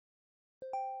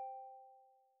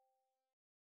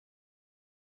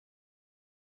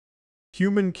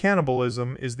Human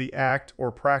cannibalism is the act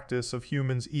or practice of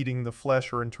humans eating the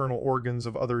flesh or internal organs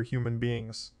of other human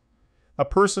beings. A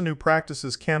person who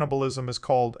practices cannibalism is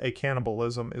called a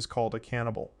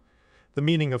cannibal. The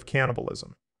meaning of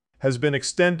cannibalism has been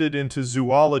extended into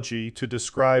zoology to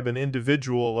describe an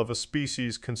individual of a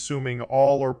species consuming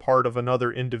all or part of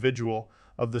another individual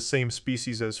of the same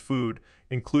species as food,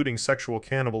 including sexual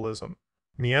cannibalism.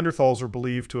 Neanderthals are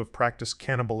believed to have practiced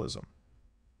cannibalism,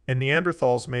 and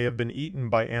Neanderthals may have been eaten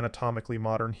by anatomically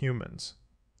modern humans.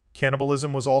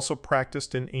 Cannibalism was also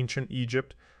practiced in ancient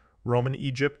Egypt, Roman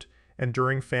Egypt, and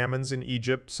during famines in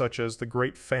Egypt such as the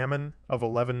Great Famine of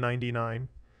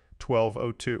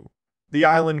 1199-1202. The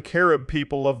island Carib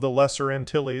people of the Lesser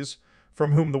Antilles,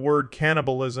 from whom the word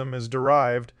cannibalism is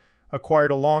derived,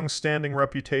 acquired a long-standing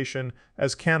reputation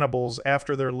as cannibals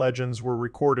after their legends were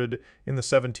recorded in the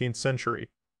 17th century.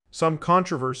 Some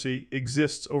controversy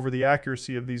exists over the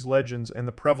accuracy of these legends and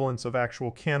the prevalence of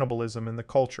actual cannibalism in the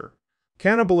culture.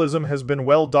 Cannibalism has been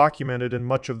well documented in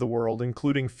much of the world,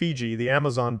 including Fiji, the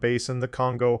Amazon basin, the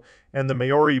Congo, and the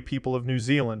Maori people of New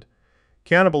Zealand.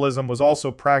 Cannibalism was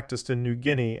also practiced in New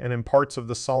Guinea and in parts of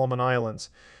the Solomon Islands,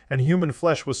 and human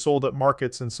flesh was sold at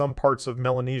markets in some parts of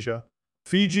Melanesia.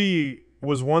 Fiji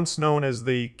was once known as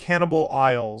the Cannibal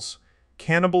Isles.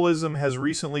 Cannibalism has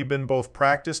recently been both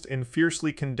practiced and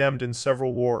fiercely condemned in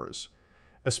several wars,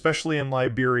 especially in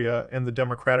Liberia and the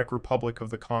Democratic Republic of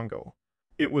the Congo.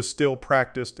 It was still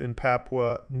practiced in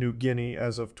Papua New Guinea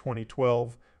as of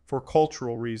 2012 for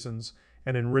cultural reasons,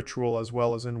 and in ritual as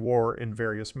well as in war in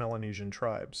various Melanesian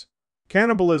tribes.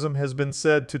 Cannibalism has been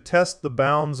said to test the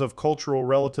bounds of cultural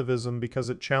relativism because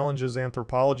it challenges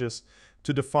anthropologists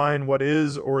to define what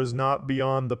is or is not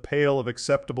beyond the pale of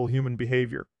acceptable human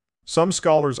behavior. Some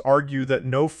scholars argue that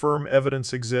no firm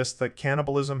evidence exists that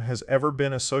cannibalism has ever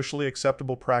been a socially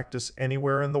acceptable practice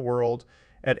anywhere in the world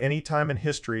at any time in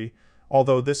history,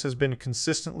 although this has been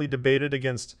consistently debated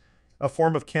against. A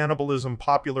form of cannibalism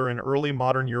popular in early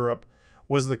modern Europe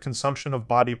was the consumption of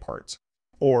body parts,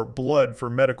 or blood for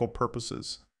medical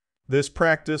purposes. This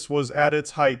practice was at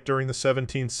its height during the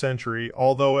 17th century,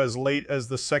 although as late as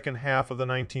the second half of the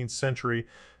 19th century,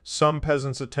 some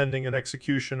peasants attending an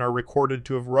execution are recorded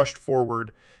to have rushed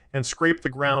forward and scraped the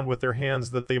ground with their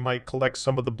hands that they might collect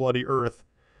some of the bloody earth,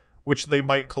 which they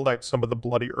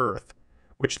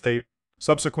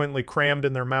subsequently crammed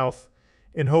in their mouth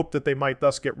in hope that they might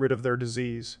thus get rid of their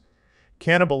disease.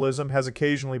 Cannibalism has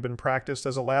occasionally been practiced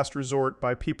as a last resort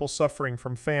by people suffering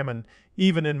from famine,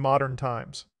 even in modern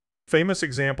times. Famous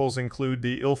examples include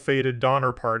the ill-fated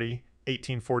Donner Party,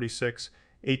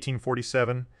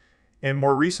 1846-1847, and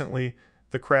more recently,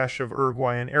 the crash of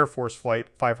Uruguayan Air Force Flight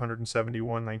 571,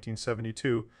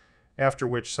 1972, after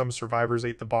which some survivors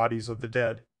ate the bodies of the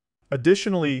dead.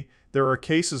 Additionally, there are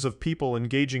cases of people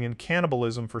engaging in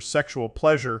cannibalism for sexual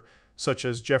pleasure, such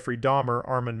as Jeffrey Dahmer,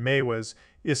 Armin Meiwes,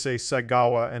 Issei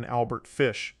Sagawa, and Albert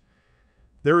Fish.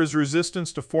 There is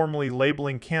resistance to formally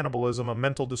labeling cannibalism a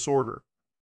mental disorder.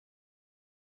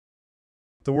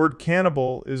 The word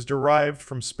cannibal is derived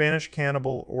from Spanish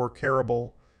cannibal or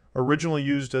caribal, originally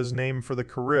used as name for the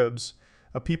Caribs,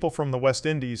 a people from the West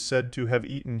Indies said to have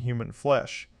eaten human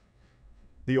flesh.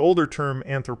 The older term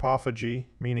anthropophagy,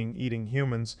 meaning eating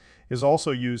humans, is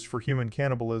also used for human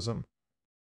cannibalism.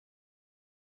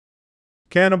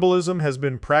 Cannibalism has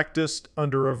been practiced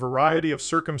under a variety of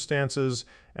circumstances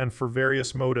and for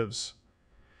various motives.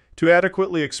 To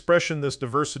adequately express this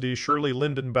diversity, Shirley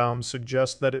Lindenbaum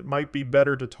suggests that it might be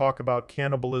better to talk about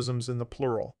cannibalisms in the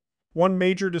plural. One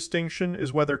major distinction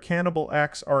is whether cannibal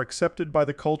acts are accepted by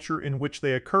the culture in which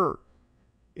they occur,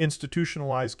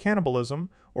 institutionalized cannibalism,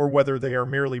 or whether they are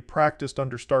merely practiced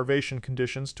under starvation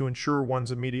conditions to ensure one's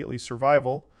immediate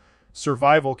survival,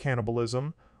 survival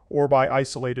cannibalism, or by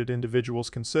isolated individuals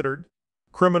considered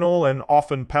criminal and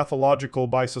often pathological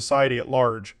by society at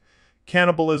large.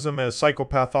 Cannibalism as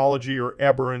psychopathology or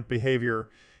aberrant behavior.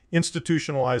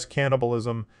 Institutionalized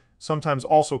cannibalism, sometimes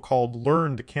also called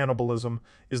learned cannibalism,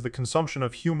 is the consumption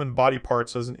of human body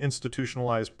parts as an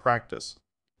institutionalized practice,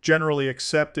 generally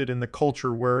accepted in the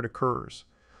culture where it occurs.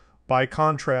 By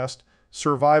contrast,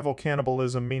 survival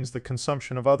cannibalism means the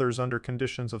consumption of others under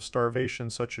conditions of starvation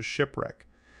such as shipwreck,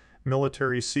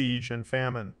 military siege, and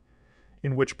famine,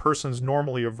 in which persons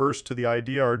normally averse to the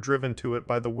idea are driven to it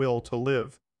by the will to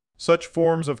live. Such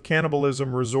forms of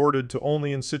cannibalism resorted to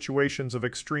only in situations of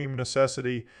extreme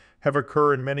necessity have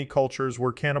occurred in many cultures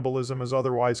where cannibalism is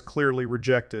otherwise clearly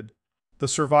rejected. The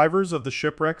survivors of the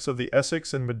shipwrecks of the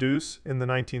Essex and Medusa in the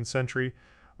 19th century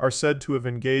are said to have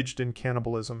engaged in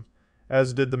cannibalism,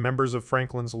 as did the members of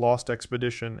Franklin's Lost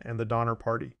Expedition and the Donner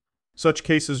Party. Such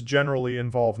cases generally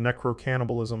involve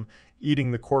necrocannibalism,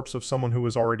 eating the corpse of someone who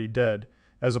is already dead,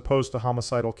 as opposed to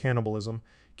homicidal cannibalism,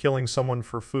 killing someone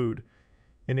for food.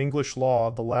 In English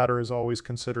law, the latter is always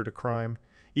considered a crime,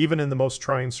 even in the most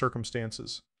trying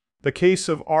circumstances. The case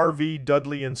of R.V.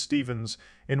 Dudley and Stevens,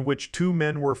 in which two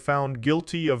men were found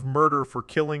guilty of murder for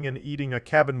killing and eating a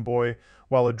cabin boy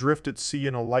while adrift at sea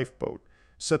in a lifeboat,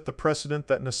 set the precedent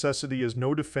that necessity is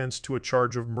no defense to a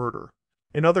charge of murder.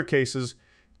 In other cases,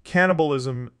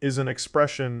 cannibalism is an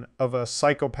expression of a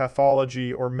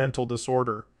psychopathology or mental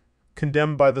disorder,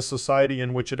 condemned by the society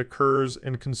in which it occurs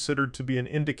and considered to be an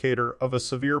indicator of a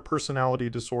severe personality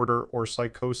disorder or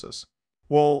psychosis.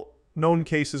 Well, known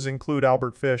cases include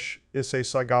Albert Fish, Issei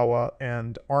Sagawa,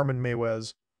 and Armin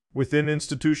Meiwes. Within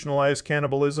institutionalized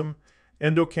cannibalism,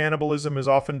 endocannibalism is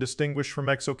often distinguished from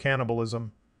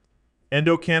exocannibalism.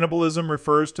 Endocannibalism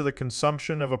refers to the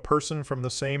consumption of a person from the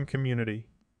same community.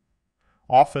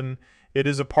 Often, it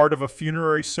is a part of a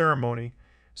funerary ceremony,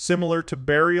 similar to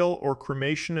burial or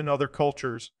cremation in other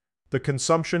cultures. The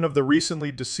consumption of the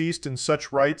recently deceased in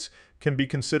such rites can be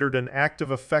considered an act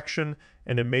of affection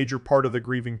and a major part of the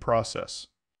grieving process.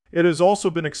 It has also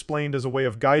been explained as a way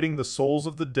of guiding the souls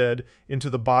of the dead into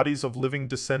the bodies of living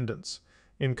descendants.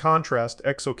 In contrast,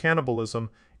 exocannibalism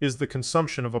is the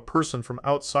consumption of a person from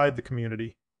outside the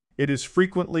community. It is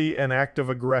frequently an act of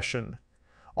aggression,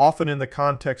 often in the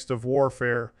context of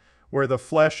warfare, where the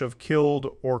flesh of killed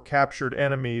or captured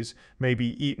enemies may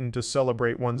be eaten to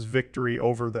celebrate one's victory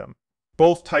over them.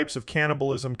 Both types of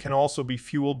cannibalism can also be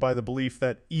fueled by the belief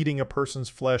that eating a person's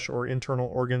flesh or internal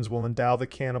organs will endow the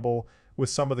cannibal with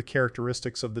some of the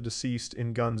characteristics of the deceased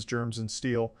in Guns, Germs, and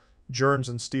Steel. Germs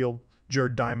and Steel,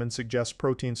 Jared Diamond suggests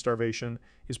protein starvation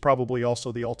is probably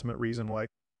also the ultimate reason why.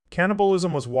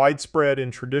 Cannibalism was widespread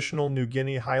in traditional New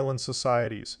Guinea Highland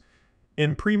societies.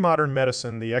 In pre-modern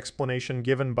medicine, the explanation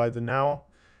given by the now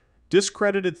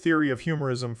discredited theory of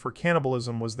humorism for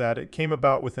cannibalism was that it came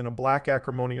about within a black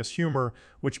acrimonious humor,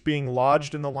 which being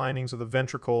lodged in the linings of the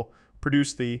ventricle,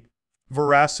 produced the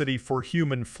voracity for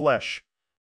human flesh.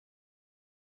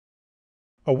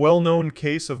 A well-known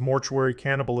case of mortuary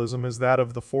cannibalism is that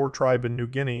of the Fore tribe in New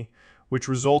Guinea, which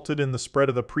resulted in the spread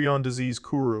of the prion disease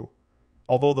Kuru.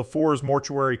 Although the Fore's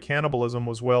mortuary cannibalism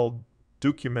was well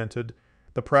documented,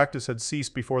 the practice had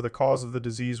ceased before the cause of the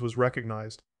disease was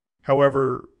recognized.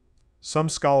 However, some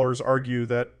scholars argue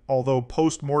that although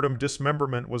post-mortem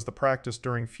dismemberment was the practice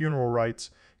during funeral rites,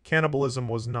 cannibalism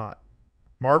was not.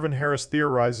 Marvin Harris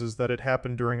theorizes that it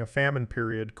happened during a famine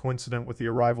period coincident with the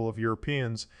arrival of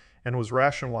Europeans and was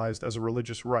rationalized as a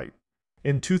religious rite.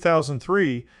 In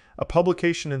 2003, a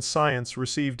publication in Science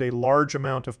received a large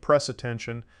amount of press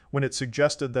attention when it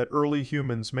suggested that early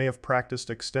humans may have practiced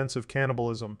extensive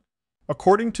cannibalism.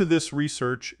 According to this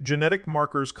research, genetic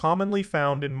markers commonly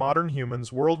found in modern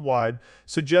humans worldwide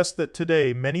suggest that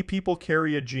today many people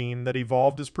carry a gene that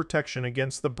evolved as protection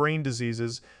against the brain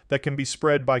diseases that can be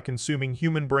spread by consuming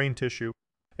human brain tissue.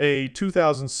 A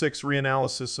 2006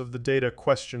 reanalysis of the data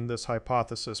questioned this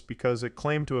hypothesis because it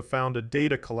claimed to have found a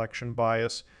data collection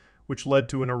bias, which led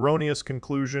to an erroneous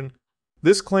conclusion.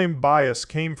 This claimed bias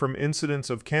came from incidents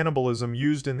of cannibalism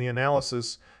used in the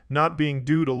analysis not being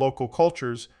due to local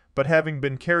cultures, but having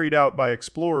been carried out by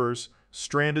explorers,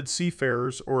 stranded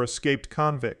seafarers, or escaped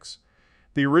convicts.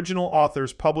 The original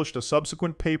authors published a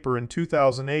subsequent paper in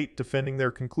 2008 defending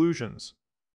their conclusions.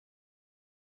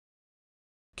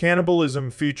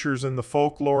 Cannibalism features in the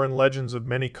folklore and legends of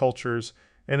many cultures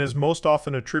and is most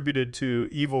often attributed to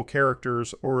evil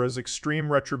characters or as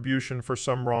extreme retribution for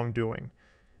some wrongdoing.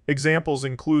 Examples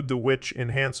include the witch in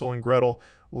Hansel and Gretel,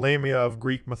 Lamia of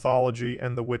Greek mythology,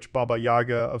 and the witch Baba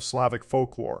Yaga of Slavic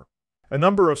folklore. A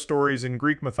number of stories in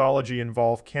Greek mythology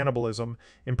involve cannibalism,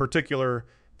 in particular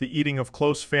the eating of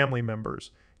close family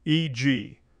members,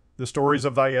 e.g., the stories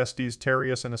of Thyestes,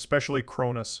 Tereus, and especially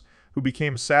Cronus, who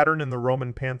became Saturn in the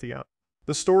Roman pantheon.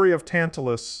 The story of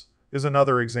Tantalus is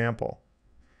another example,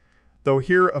 though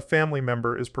here a family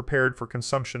member is prepared for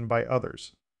consumption by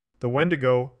others. The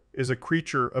Wendigo is a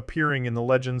creature appearing in the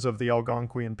legends of the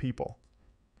Algonquian people.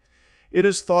 It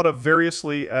is thought of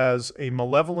variously as a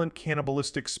malevolent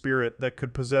cannibalistic spirit that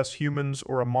could possess humans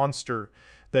or a monster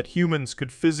that humans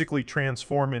could physically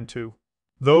transform into.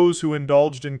 Those who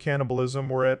indulged in cannibalism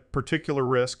were at particular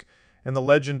risk, and the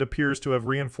legend appears to have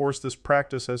reinforced this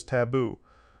practice as taboo.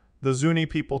 The Zuni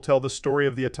people tell the story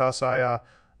of the Atasaya,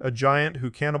 a giant who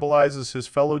cannibalizes his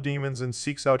fellow demons and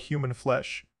seeks out human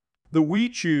flesh. The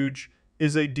Wichuj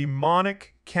is a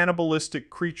demonic, cannibalistic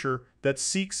creature that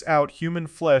seeks out human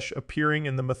flesh appearing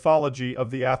in the mythology of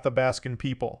the Athabascan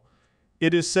people.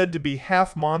 It is said to be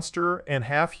half monster and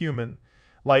half human.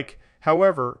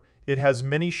 However, It has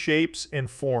many shapes and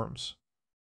forms.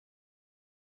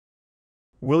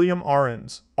 William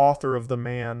Ahrens, author of The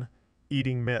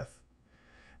Man-Eating Myth.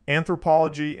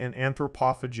 Anthropology and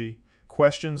Anthropophagy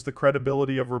questions the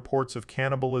credibility of reports of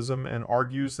cannibalism and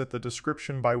argues that the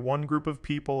description by one group of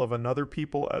people of another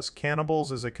people as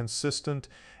cannibals is a consistent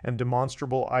and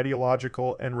demonstrable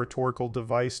ideological and rhetorical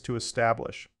device to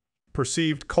establish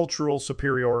perceived cultural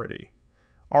superiority.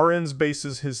 Ahrens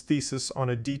bases his thesis on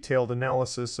a detailed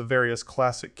analysis of various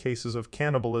classic cases of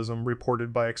cannibalism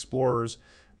reported by explorers,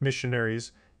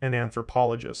 missionaries, and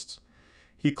anthropologists.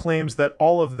 He claims that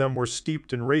all of them were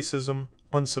steeped in racism,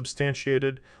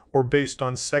 unsubstantiated, or based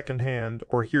on second-hand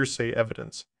or hearsay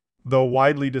evidence. Though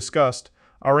widely discussed,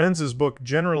 Ahrens's book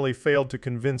generally failed to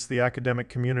convince the academic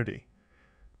community.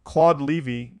 Claude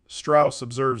Lévi-Strauss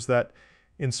observes that,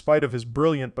 in spite of his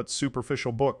brilliant but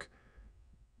superficial book,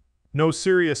 no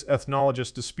serious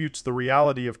ethnologist disputes the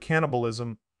reality of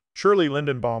cannibalism. Shirley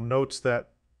Lindenbaum notes that,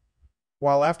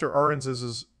 while after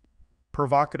Ahrens's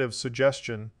provocative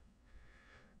suggestion,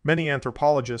 many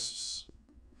anthropologists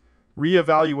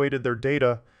re-evaluated their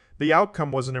data, the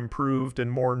outcome was an improved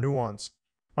and more nuanced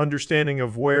understanding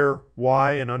of where,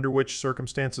 why, and under which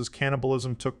circumstances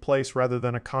cannibalism took place rather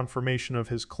than a confirmation of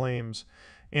his claims.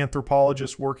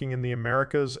 Anthropologists working in the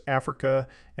Americas, Africa,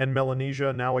 and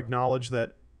Melanesia now acknowledge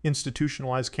that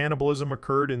institutionalized cannibalism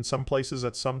occurred in some places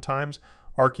at some times.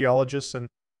 Archaeologists and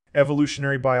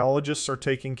evolutionary biologists are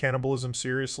taking cannibalism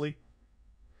seriously.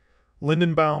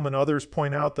 Lindenbaum and others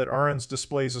point out that Ahrens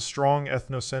displays a strong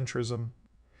ethnocentrism.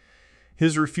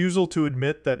 His refusal to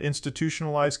admit that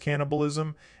institutionalized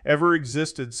cannibalism ever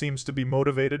existed seems to be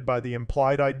motivated by the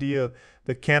implied idea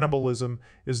that cannibalism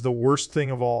is the worst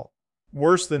thing of all,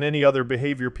 worse than any other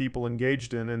behavior people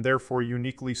engaged in and therefore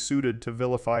uniquely suited to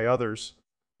vilify others.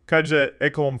 Kajsa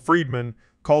Ekholm-Friedman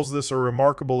calls this a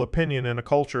remarkable opinion in a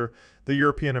culture, the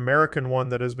European-American one,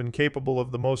 that has been capable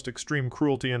of the most extreme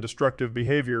cruelty and destructive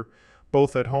behavior,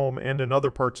 both at home and in other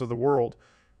parts of the world.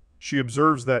 She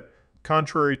observes that,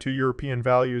 contrary to European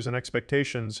values and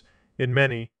expectations, in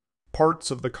many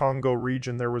parts of the Congo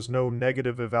region there was no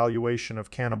negative evaluation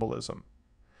of cannibalism.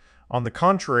 On the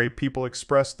contrary, people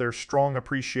expressed their strong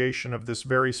appreciation of this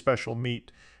very special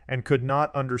meat and could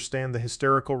not understand the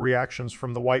hysterical reactions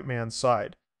from the white man's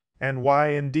side. And why,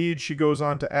 indeed, she goes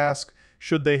on to ask,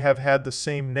 should they have had the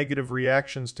same negative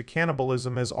reactions to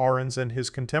cannibalism as Ahrens and his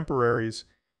contemporaries?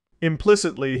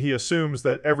 Implicitly, he assumes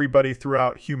that everybody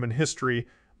throughout human history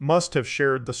must have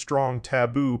shared the strong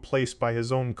taboo placed by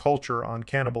his own culture on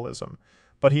cannibalism,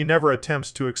 but he never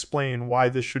attempts to explain why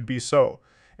this should be so,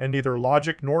 and neither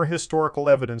logic nor historical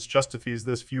evidence justifies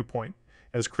this viewpoint,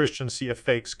 as Christian C.F.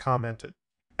 Fakes commented.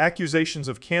 Accusations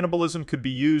of cannibalism could be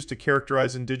used to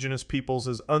characterize indigenous peoples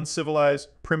as uncivilized,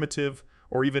 primitive,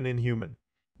 or even inhuman.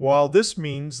 While this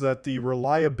means that the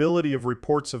reliability of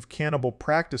reports of cannibal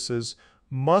practices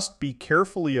must be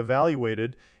carefully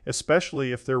evaluated,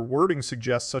 especially if their wording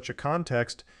suggests such a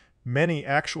context, many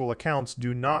actual accounts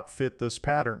do not fit this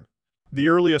pattern. The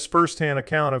earliest first-hand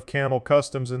account of cannibal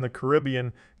customs in the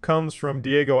Caribbean comes from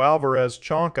Diego Alvarez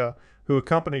Chanca, who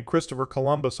accompanied Christopher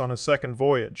Columbus on his second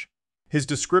voyage. His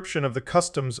description of the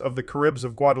customs of the Caribs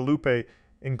of Guadeloupe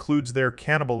includes their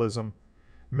cannibalism.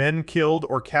 Men killed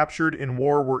or captured in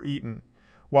war were eaten,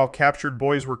 while captured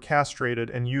boys were castrated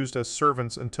and used as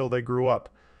servants until they grew up,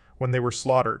 when they were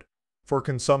slaughtered for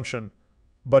consumption.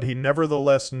 But he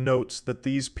nevertheless notes that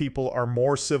these people are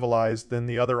more civilized than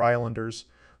the other islanders,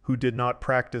 who did not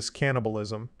practice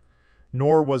cannibalism,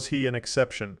 nor was he an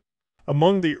exception.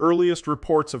 Among the earliest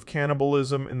reports of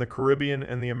cannibalism in the Caribbean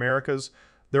and the Americas,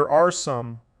 there are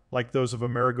some, like those of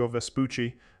Amerigo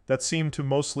Vespucci, that seem to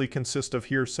mostly consist of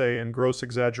hearsay and gross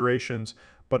exaggerations,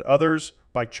 but others,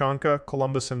 by Chanca,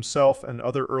 Columbus himself, and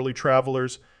other early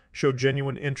travelers, show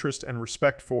genuine interest and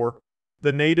respect for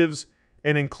the natives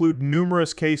and include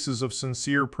numerous cases of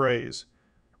sincere praise.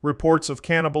 Reports of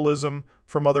cannibalism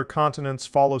from other continents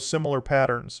follow similar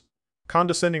patterns.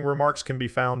 Condescending remarks can be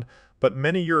found, but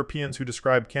many Europeans who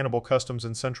described cannibal customs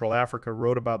in Central Africa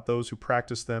wrote about those who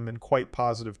practiced them in quite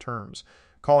positive terms,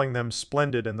 calling them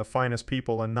splendid and the finest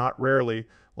people, and not rarely,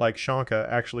 like Chanca,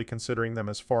 actually considering them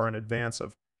as far in advance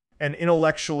of and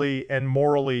intellectually and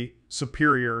morally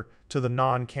superior to the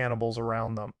non-cannibals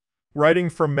around them. Writing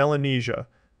from Melanesia,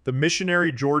 the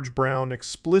missionary George Brown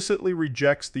explicitly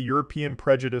rejects the European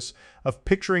prejudice of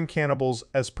picturing cannibals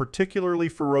as particularly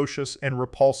ferocious and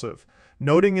repulsive,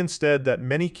 noting instead that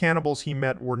many cannibals he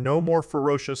met were no more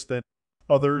ferocious than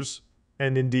others,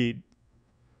 and indeed,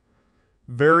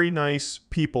 very nice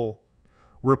people.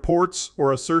 Reports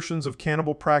or assertions of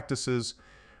cannibal practices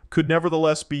could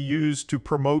nevertheless be used to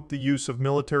promote the use of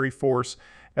military force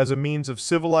as a means of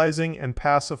civilizing and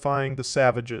pacifying the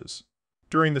savages.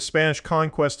 During the Spanish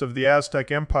conquest of the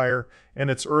Aztec Empire and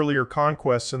its earlier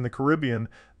conquests in the Caribbean,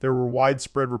 there were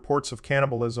widespread reports of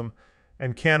cannibalism,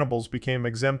 and cannibals became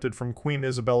exempted from Queen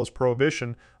Isabella's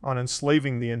prohibition on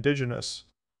enslaving the indigenous.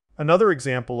 Another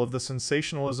example of the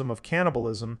sensationalism of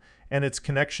cannibalism and its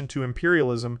connection to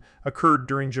imperialism occurred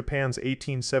during Japan's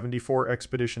 1874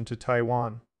 expedition to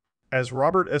Taiwan. As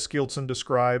Robert Eskildsen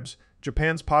describes,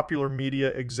 Japan's popular media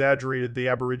exaggerated the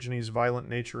Aborigines' violent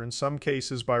nature in some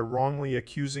cases by wrongly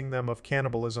accusing them of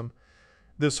cannibalism.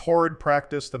 This horrid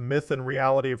practice, The Myth and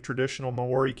Reality of Traditional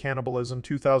Maori Cannibalism,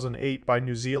 2008 by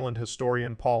New Zealand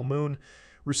historian Paul Moon,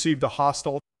 received a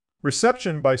hostile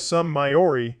reception by some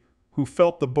Maori who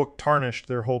felt the book tarnished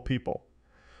their whole people.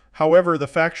 However, the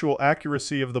factual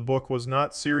accuracy of the book was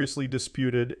not seriously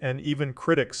disputed, and even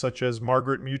critics such as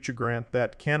Margaret Mucha grant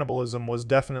that cannibalism was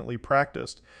definitely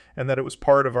practiced and that it was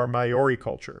part of our Maori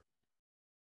culture.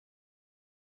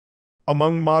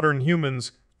 Among modern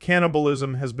humans,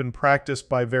 cannibalism has been practiced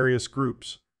by various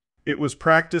groups. It was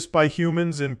practiced by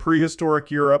humans in prehistoric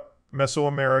Europe,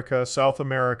 Mesoamerica, South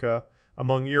America,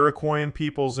 among Iroquoian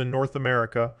peoples in North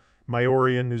America,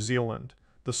 Maori in New Zealand,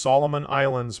 the Solomon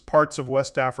Islands, parts of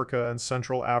West Africa and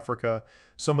Central Africa,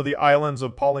 some of the islands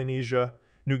of Polynesia,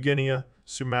 New Guinea,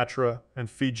 Sumatra, and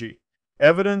Fiji.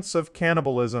 Evidence of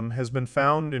cannibalism has been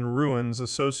found in ruins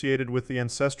associated with the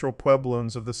ancestral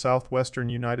pueblos of the southwestern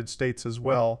United States as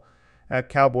well, at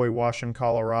Cowboy Wash in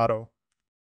Colorado.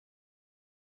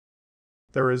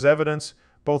 There is evidence,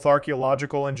 both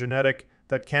archaeological and genetic,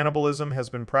 that cannibalism has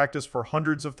been practiced for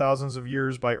hundreds of thousands of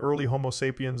years by early Homo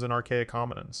sapiens and archaic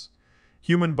hominins.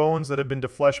 Human bones that have been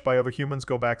defleshed by other humans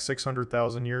go back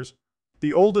 600,000 years.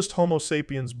 The oldest Homo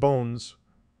sapiens bones,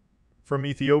 from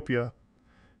Ethiopia,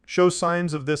 show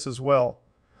signs of this as well.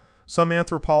 Some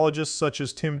anthropologists, such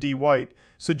as Tim D. White,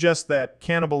 suggest that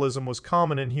cannibalism was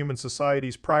common in human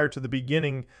societies prior to the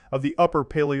beginning of the Upper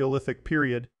Paleolithic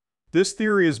period. This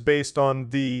theory is based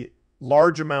on the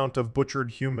large amount of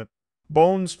butchered human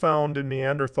bones found in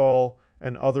Neanderthal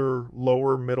and other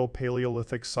lower Middle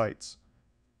Paleolithic sites.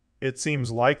 It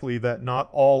seems likely that not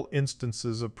all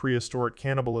instances of prehistoric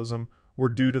cannibalism were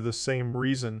due to the same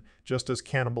reason, just as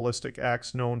cannibalistic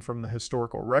acts known from the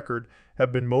historical record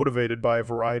have been motivated by a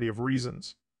variety of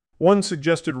reasons. One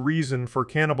suggested reason for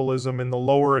cannibalism in the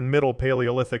lower and middle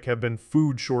Paleolithic have been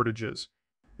food shortages.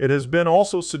 It has been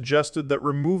also suggested that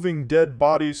removing dead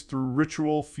bodies through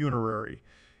ritual funerary.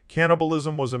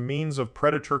 Cannibalism was a means of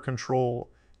predator control,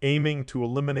 aiming to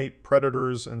eliminate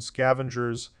predators and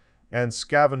scavengers'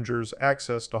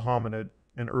 access to hominid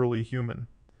and early human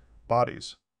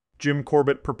bodies. Jim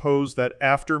Corbett proposed that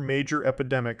after major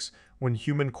epidemics, when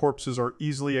human corpses are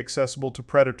easily accessible to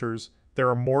predators, there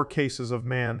are more cases of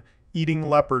man eating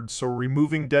leopards, so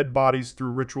removing dead bodies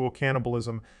through ritual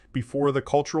cannibalism before the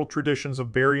cultural traditions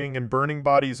of burying and burning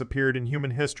bodies appeared in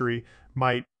human history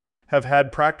might have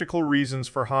had practical reasons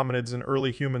for hominids and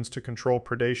early humans to control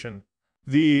predation.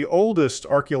 The oldest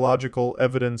archaeological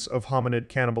evidence of hominid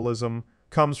cannibalism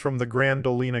comes from the Gran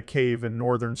Dolina cave in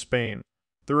northern Spain.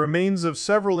 The remains of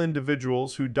several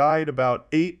individuals who died about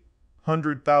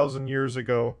 800,000 years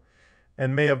ago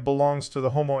and may have belonged to the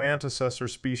Homo antecessor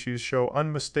species show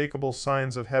unmistakable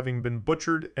signs of having been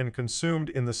butchered and consumed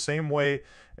in the same way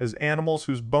as animals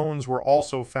whose bones were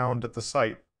also found at the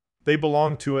site. They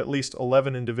belonged to at least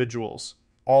 11 individuals,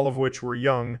 all of which were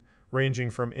young, ranging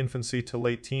from infancy to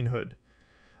late teenhood.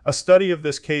 A study of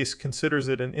this case considers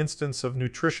it an instance of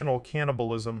nutritional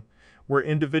cannibalism, where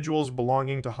individuals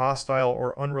belonging to hostile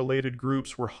or unrelated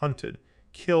groups were hunted,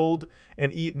 killed,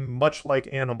 and eaten much like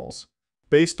animals.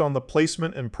 Based on the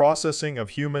placement and processing of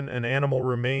human and animal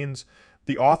remains,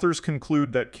 the authors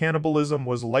conclude that cannibalism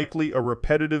was likely a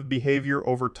repetitive behavior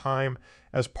over time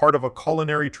as part of a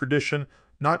culinary tradition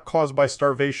not caused by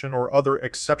starvation or other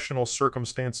exceptional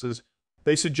circumstances.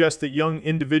 They suggest that young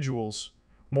individuals,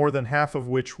 more than half of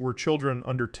which were children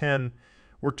under 10,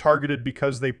 were targeted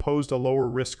because they posed a lower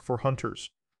risk for hunters,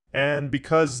 and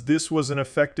because this was an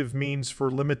effective means for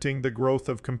limiting the growth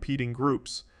of competing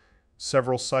groups.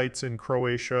 Several sites in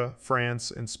Croatia,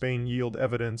 France, and Spain yield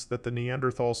evidence that the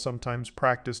Neanderthals sometimes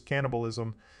practiced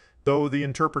cannibalism, though the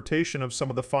interpretation of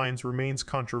some of the finds remains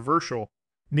controversial.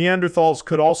 Neanderthals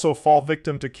could also fall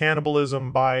victim to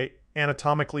cannibalism by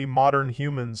anatomically modern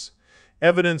humans.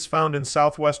 Evidence found in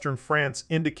southwestern France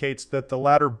indicates that the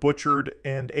latter butchered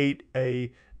and ate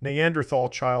a Neanderthal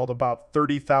child about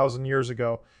 30,000 years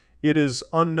ago. It is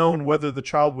unknown whether the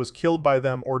child was killed by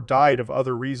them or died of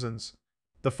other reasons.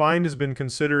 The find has been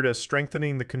considered as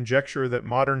strengthening the conjecture that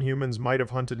modern humans might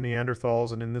have hunted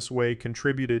Neanderthals and in this way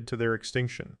contributed to their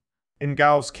extinction. In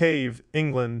Gow's Cave,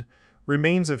 England,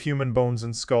 remains of human bones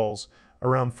and skulls,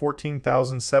 around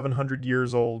 14,700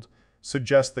 years old,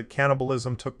 suggest that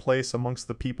cannibalism took place amongst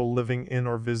the people living in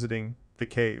or visiting the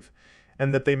cave,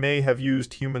 and that they may have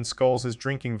used human skulls as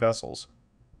drinking vessels.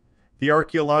 The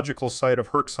archaeological site of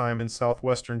Herxheim in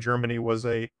southwestern Germany was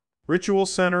a ritual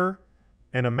center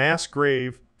and a mass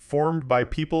grave formed by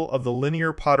people of the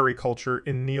linear pottery culture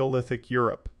in Neolithic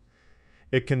Europe.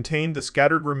 It contained the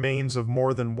scattered remains of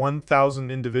more than 1,000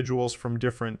 individuals from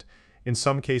different, in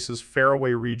some cases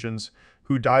faraway regions,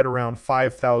 who died around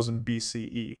 5000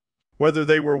 BCE. Whether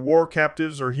they were war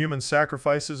captives or human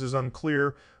sacrifices is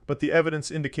unclear, but the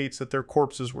evidence indicates that their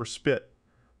corpses were spit,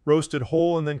 roasted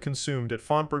whole and then consumed at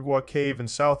Fontbourgois Cave in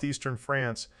southeastern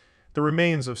France. The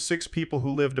remains of 6 people who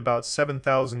lived about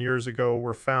 7,000 years ago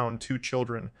were found: 2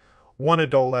 children, 1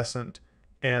 adolescent,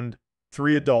 and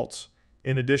 3 adults,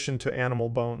 in addition to animal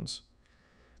bones.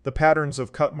 The patterns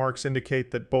of cut marks indicate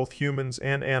that both humans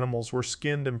and animals were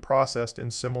skinned and processed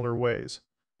in similar ways.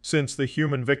 Since the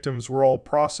human victims were all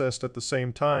processed at the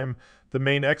same time, the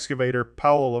main excavator,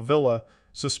 Paolo Avila,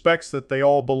 suspects that they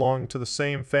all belonged to the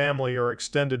same family or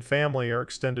extended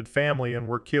family and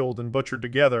were killed and butchered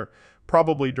together,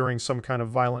 probably during some kind of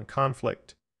violent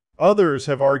conflict. Others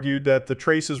have argued that the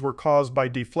traces were caused by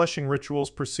defleshing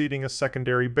rituals preceding a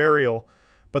secondary burial,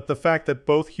 but the fact that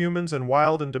both humans and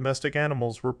wild and domestic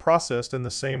animals were processed in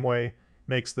the same way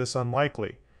makes this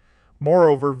unlikely.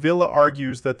 Moreover, Villa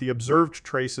argues that the observed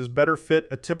traces better fit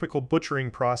a typical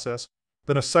butchering process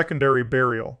than a secondary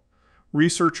burial.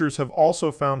 Researchers have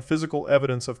also found physical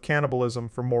evidence of cannibalism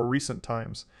from more recent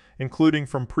times, including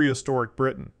from prehistoric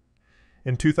Britain.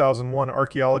 In 2001,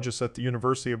 archaeologists at the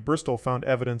University of Bristol found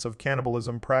evidence of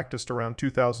cannibalism practiced around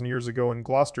 2,000 years ago in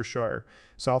Gloucestershire,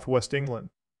 southwest England.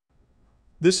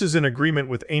 This is in agreement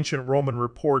with ancient Roman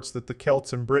reports that the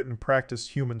Celts in Britain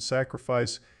practiced human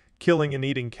sacrifice, killing and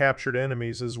eating captured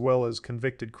enemies as well as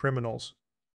convicted criminals.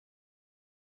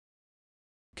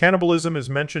 Cannibalism is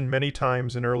mentioned many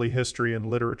times in early history and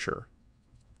literature.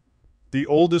 The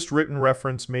oldest written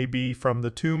reference may be from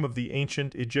the tomb of the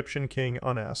ancient Egyptian king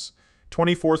Unas,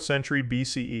 24th century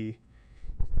BCE.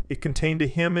 It contained a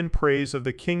hymn in praise of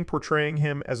the king, portraying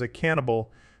him as a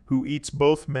cannibal who eats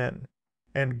both men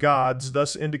and gods,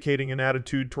 thus indicating an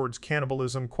attitude towards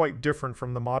cannibalism quite different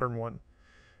from the modern one.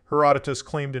 Herodotus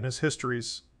claimed in his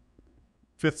histories,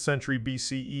 5th century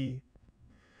BCE,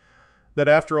 that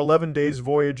after 11 days'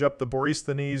 voyage up the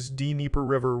Borysthenes Dnieper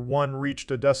River, one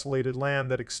reached a desolated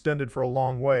land that extended for a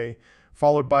long way,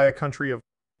 followed by a country of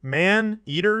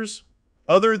man-eaters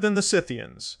other than the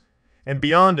Scythians, and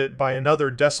beyond it by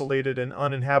another desolated and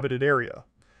uninhabited area.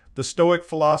 The Stoic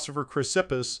philosopher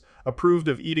Chrysippus approved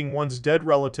of eating one's dead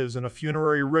relatives in a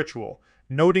funerary ritual,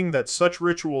 noting that such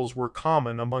rituals were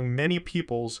common among many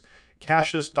peoples.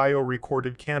 Cassius Dio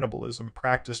recorded cannibalism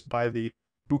practiced by the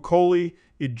Bucoli,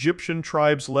 Egyptian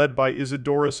tribes led by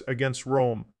Isidorus against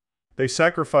Rome. They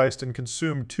sacrificed and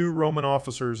consumed 2 Roman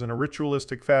officers in a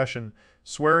ritualistic fashion,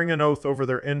 swearing an oath over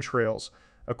their entrails,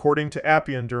 according to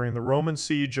Appian during the Roman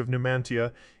siege of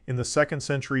Numantia in the 2nd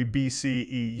century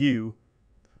BCE.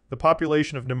 The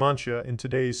population of Numantia in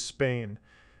today's Spain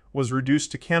was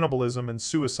reduced to cannibalism and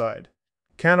suicide.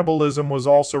 Cannibalism was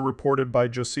also reported by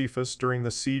Josephus during the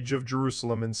siege of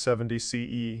Jerusalem in 70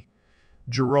 CE.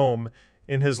 Jerome,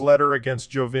 in his letter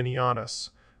against Jovinianus,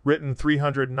 written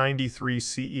 393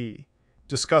 CE,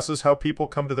 discusses how people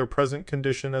come to their present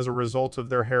condition as a result of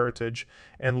their heritage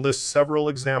and lists several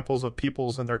examples of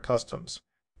peoples and their customs.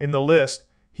 In the list,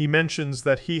 he mentions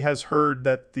that he has heard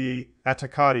that the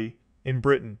Attacati in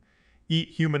Britain eat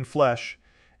human flesh,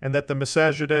 and that the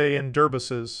Misagidae and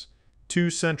Derbices, 2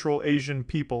 Central Asian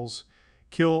peoples,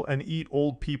 kill and eat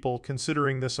old people,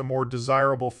 considering this a more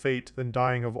desirable fate than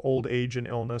dying of old age and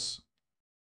illness.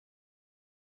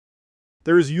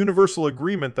 There is universal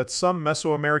agreement that some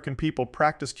Mesoamerican people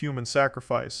practiced human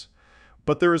sacrifice,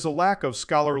 but there is a lack of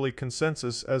scholarly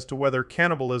consensus as to whether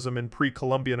cannibalism in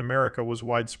pre-Columbian America was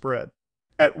widespread.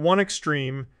 At one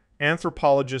extreme,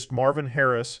 anthropologist Marvin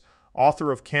Harris,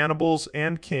 author of Cannibals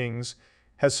and Kings,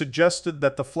 has suggested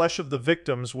that the flesh of the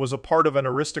victims was a part of an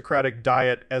aristocratic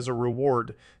diet as a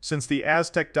reward, since the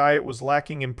Aztec diet was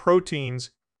lacking in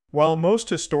proteins. While most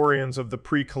historians of the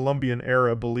pre-Columbian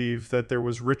era believe that there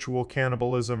was ritual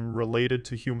cannibalism related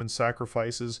to human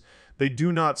sacrifices, they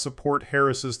do not support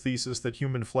Harris's thesis that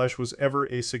human flesh was ever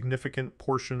a significant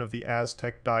portion of the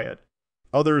Aztec diet.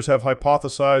 Others have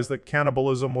hypothesized that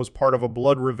cannibalism was part of a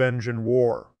blood revenge and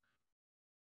war.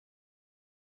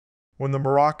 When the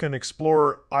Moroccan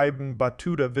explorer Ibn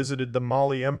Battuta visited the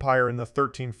Mali Empire in the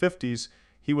 1350s,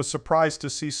 he was surprised to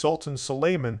see Sultan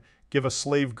Suleiman give a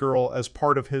slave girl as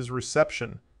part of his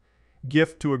reception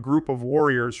gift to a group of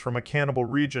warriors from a cannibal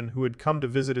region who had come to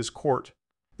visit his court.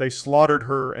 They slaughtered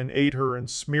her and ate her and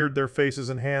smeared their faces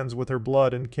and hands with her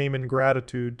blood and came in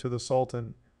gratitude to the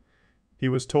Sultan. He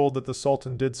was told that the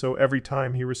Sultan did so every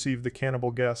time he received the cannibal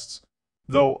guests.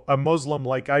 Though a Muslim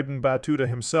like Ibn Battuta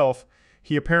himself,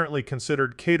 he apparently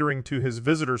considered catering to his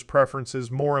visitors'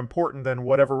 preferences more important than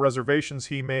whatever reservations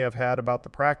he may have had about the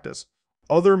practice.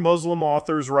 Other Muslim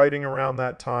authors writing around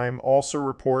that time also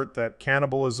report that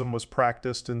cannibalism was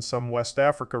practiced in some West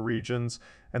Africa regions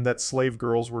and that slave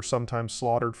girls were sometimes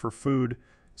slaughtered for food,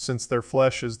 since their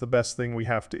flesh is the best thing we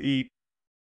have to eat.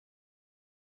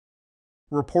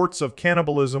 Reports of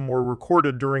cannibalism were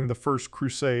recorded during the First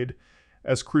Crusade,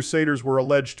 as crusaders were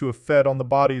alleged to have fed on the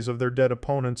bodies of their dead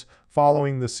opponents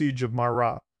following the siege of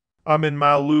Marat. Amin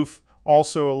Maalouf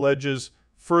also alleges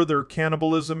further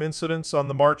cannibalism incidents on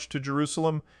the march to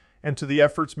Jerusalem and to the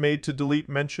efforts made to delete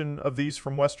mention of these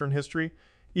from Western history.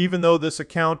 Even though this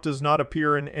account does not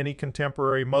appear in any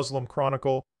contemporary Muslim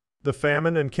chronicle, the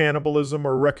famine and cannibalism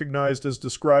are recognized as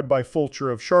described by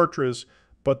Fulcher of Chartres,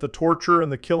 but the torture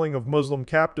and the killing of Muslim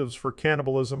captives for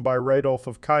cannibalism by Radulf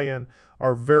of Cayenne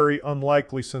are very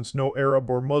unlikely since no Arab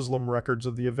or Muslim records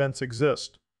of the events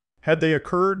exist. Had they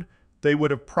occurred, they would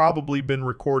have probably been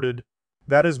recorded.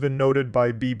 That has been noted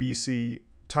by BBC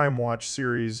Time Watch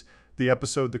series, the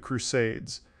episode The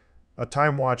Crusades, a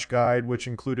Time Watch guide which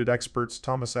included experts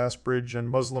Thomas Asbridge and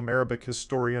Muslim Arabic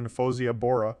historian Fozia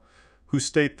Bora, who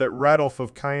state that Radulf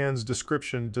of Cayenne's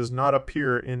description does not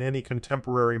appear in any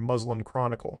contemporary Muslim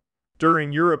chronicle.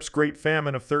 During Europe's Great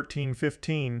Famine of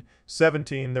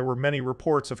 1315-17, there were many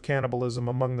reports of cannibalism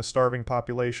among the starving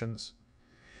populations.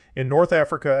 In North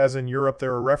Africa, as in Europe,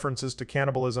 there are references to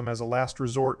cannibalism as a last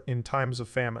resort in times of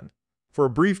famine. For a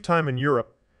brief time in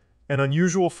Europe, an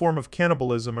unusual form of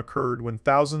cannibalism occurred when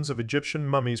thousands of Egyptian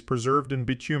mummies preserved in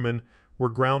bitumen were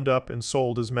ground up and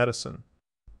sold as medicine.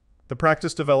 The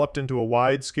practice developed into a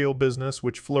wide-scale business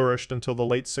which flourished until the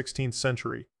late 16th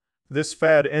century. This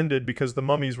fad ended because the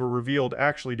mummies were revealed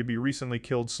actually to be recently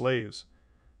killed slaves.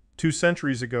 2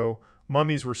 centuries ago,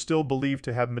 mummies were still believed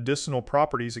to have medicinal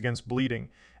properties against bleeding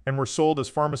and were sold as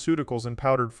pharmaceuticals in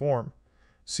powdered form.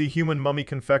 See human mummy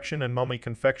confection and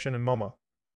mumma.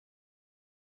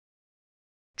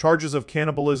 Charges of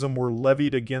cannibalism were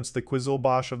levied against the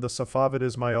Qizilbash of the Safavid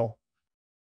Ismail.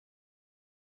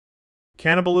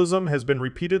 Cannibalism has been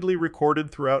repeatedly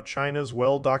recorded throughout China's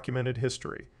well-documented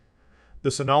history. The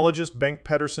sinologist Bengt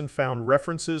Pedersen found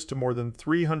references to more than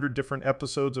 300 different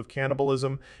episodes of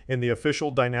cannibalism in the official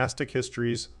dynastic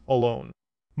histories alone.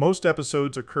 Most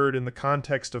episodes occurred in the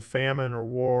context of famine or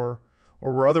war,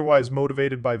 or were otherwise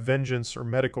motivated by vengeance or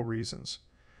medical reasons.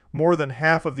 More than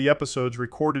half of the episodes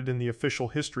recorded in the official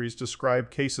histories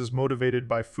describe cases motivated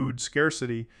by food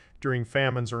scarcity during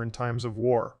famines or in times of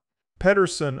war.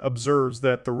 Pedersen observes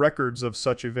that the records of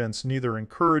such events neither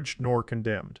encouraged nor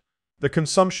condemned the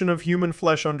consumption of human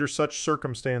flesh under such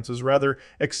circumstances, rather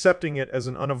accepting it as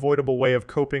an unavoidable way of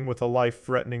coping with a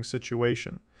life-threatening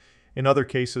situation. In other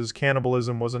cases,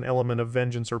 cannibalism was an element of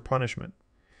vengeance or punishment.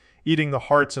 Eating the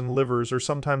hearts and livers, or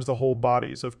sometimes the whole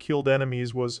bodies, of killed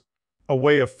enemies was a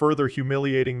way of further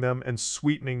humiliating them and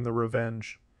sweetening the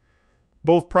revenge.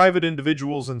 Both private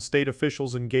individuals and state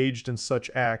officials engaged in such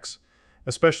acts,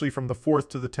 especially from the 4th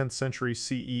to the 10th century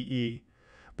CEE,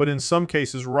 but in some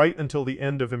cases right until the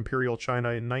end of Imperial China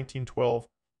in 1912.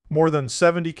 More than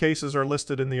 70 cases are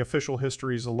listed in the official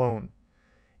histories alone.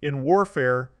 In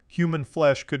warfare, human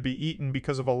flesh could be eaten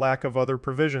because of a lack of other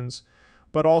provisions,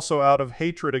 but also out of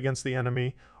hatred against the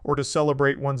enemy or to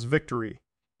celebrate one's victory.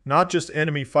 Not just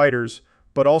enemy fighters,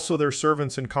 but also their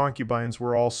servants and concubines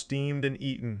were all steamed and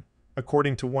eaten,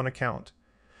 according to one account.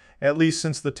 At least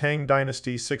since the Tang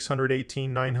dynasty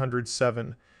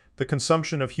 618-907, the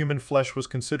consumption of human flesh was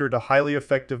considered a highly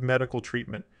effective medical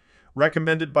treatment,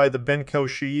 recommended by the Benkao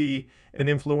Shi, an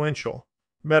influential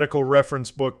medical reference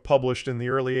book published in the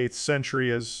early 8th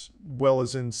century as well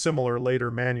as in similar later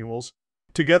manuals,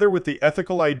 together with the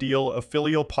ethical ideal of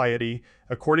filial piety,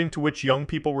 according to which young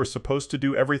people were supposed to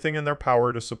do everything in their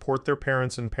power to support their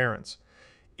parents and parents.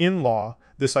 In law,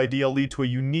 this ideal led to a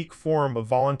unique form of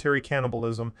voluntary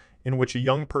cannibalism in which a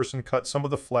young person cut some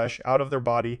of the flesh out of their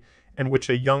body and which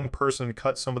a young person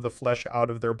cut some of the flesh out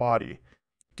of their body,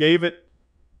 gave it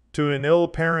to an ill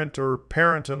parent or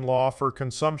parent-in-law for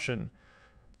consumption.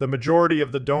 The majority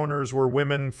of the donors were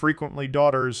women, frequently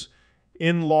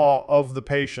daughters-in-law of the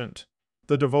patient.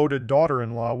 The devoted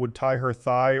daughter-in-law would tie her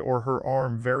thigh or her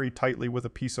arm very tightly with a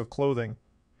piece of clothing.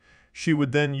 She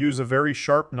would then use a very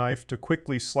sharp knife to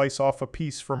quickly slice off a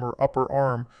piece from her upper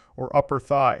arm or upper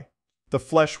thigh. The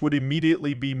flesh would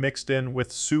immediately be mixed in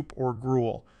with soup or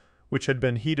gruel, which had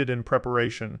been heated in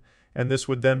preparation, and this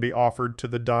would then be offered to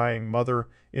the dying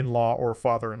mother-in-law or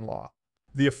father-in-law.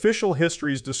 The official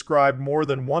histories describe more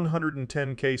than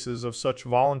 110 cases of such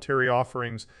voluntary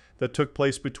offerings that took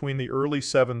place between the early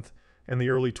 7th and the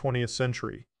early 20th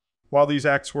century. While these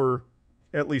acts were,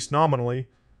 at least nominally,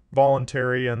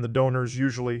 voluntary and the donors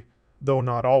usually, though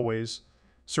not always,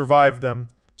 survived them,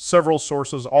 several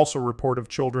sources also report of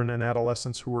children and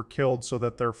adolescents who were killed so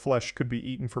that their flesh could be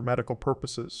eaten for medical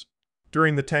purposes.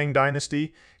 During the Tang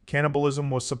Dynasty, cannibalism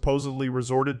was supposedly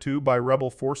resorted to by rebel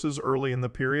forces early in the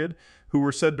period, who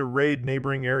were said to raid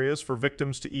neighboring areas for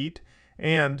victims to eat,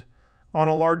 and, on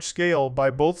a large scale, by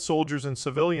both soldiers and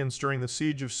civilians during the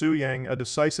siege of Suyang, a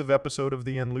decisive episode of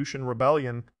the Anlushan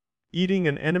Rebellion. Eating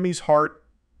an enemy's heart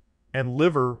and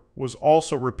liver was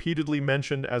also repeatedly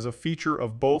mentioned as a feature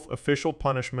of both official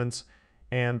punishments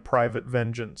and private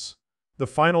vengeance. The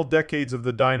final decades of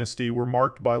the dynasty were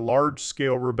marked by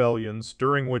large-scale rebellions,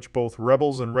 during which both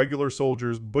rebels and regular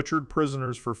soldiers butchered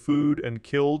prisoners for food and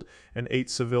killed and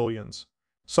ate civilians.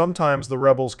 Sometimes the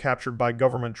rebels captured by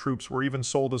government troops were even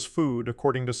sold as food,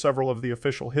 according to several of the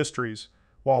official histories,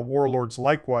 while warlords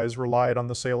likewise relied on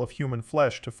the sale of human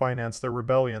flesh to finance their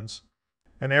rebellions.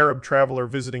 An Arab traveler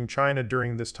visiting China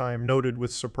during this time noted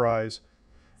with surprise,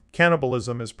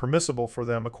 "Cannibalism is permissible for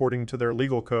them according to their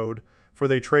legal code, for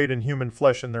they trade in human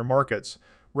flesh in their markets."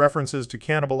 References to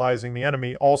cannibalizing the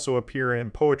enemy also appear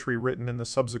in poetry written in the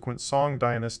subsequent Song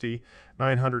dynasty,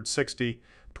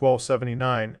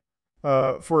 960-1279.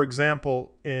 For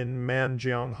example, in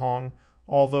Manjianghong,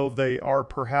 although they are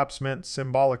perhaps meant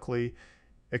symbolically,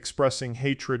 expressing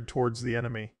hatred towards the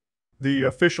enemy. The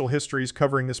official histories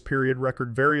covering this period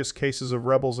record various cases of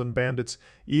rebels and bandits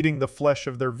eating the flesh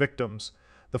of their victims.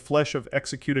 The flesh of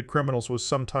executed criminals was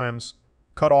sometimes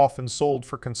cut off and sold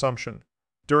for consumption.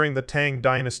 During the Tang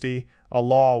Dynasty, a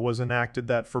law was enacted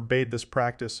that forbade this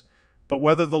practice, but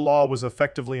whether the law was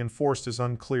effectively enforced is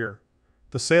unclear.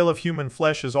 The sale of human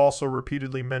flesh is also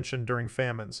repeatedly mentioned during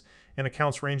famines, in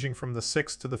accounts ranging from the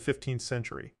 6th to the 15th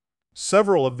century.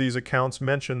 Several of these accounts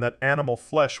mention that animal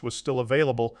flesh was still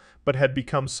available, but had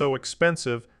become so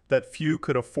expensive that few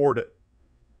could afford it.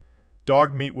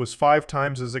 Dog meat was 5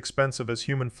 times as expensive as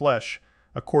human flesh,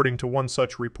 according to one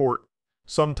such report.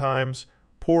 Sometimes,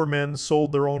 poor men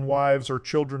sold their own wives or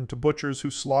children to butchers who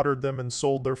slaughtered them and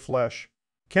sold their flesh.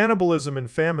 Cannibalism in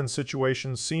famine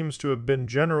situations seems to have been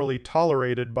generally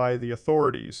tolerated by the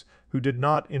authorities, who did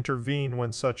not intervene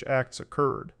when such acts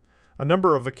occurred. A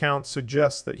number of accounts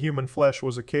suggest that human flesh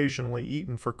was occasionally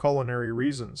eaten for culinary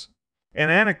reasons. An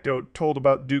anecdote told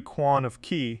about Duke Huan of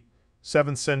Qi,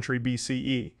 7th century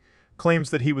BCE,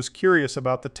 claims that he was curious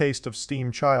about the taste of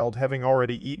steamed child, having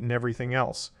already eaten everything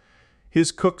else.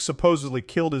 His cook supposedly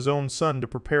killed his own son to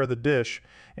prepare the dish,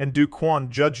 and Duke Huan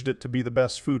judged it to be the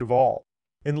best food of all.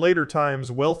 In later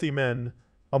times, wealthy men,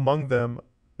 among them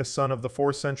a son of the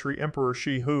 4th century Emperor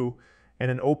Shi Hu, and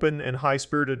an open and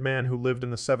high-spirited man who lived in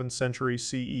the 7th century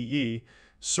CEE,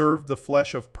 served the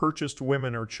flesh of purchased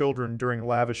women or children during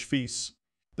lavish feasts.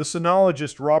 The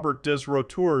sinologist Robert des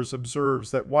Rotours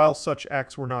observes that while such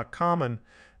acts were not common,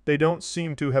 they don't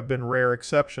seem to have been rare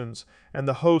exceptions, and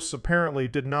the hosts apparently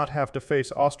did not have to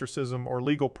face ostracism or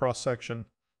legal prosecution.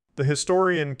 The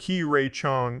historian Qi Rui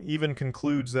Chong even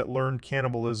concludes that learned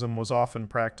cannibalism was often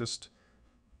practiced.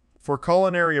 For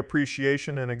culinary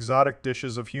appreciation, and exotic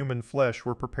dishes of human flesh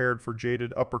were prepared for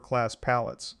jaded upper-class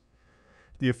palates.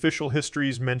 The official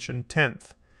histories mention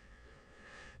 10th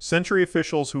century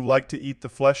officials who liked to eat the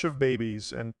flesh of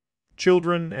babies and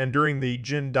children, and during the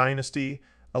Jin dynasty,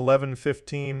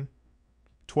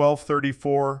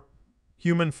 1115-1234,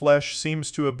 human flesh seems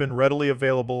to have been readily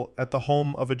available at the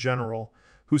home of a general,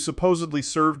 who supposedly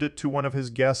served it to one of his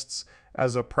guests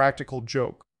as a practical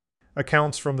joke.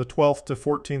 Accounts from the 12th to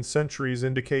 14th centuries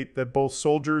indicate that both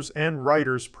soldiers and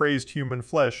writers praised human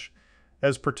flesh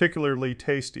as particularly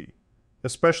tasty,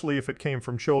 especially if it came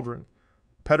from children.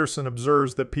 Pedersen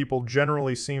observes that people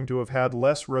generally seem to have had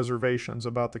less reservations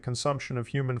about the consumption of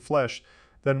human flesh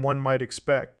than one might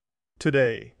expect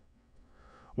today.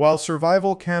 While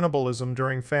survival cannibalism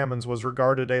during famines was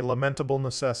regarded a lamentable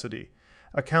necessity,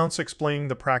 accounts explaining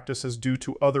the practice as due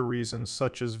to other reasons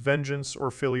such as vengeance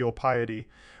or filial piety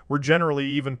were generally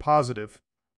even positive.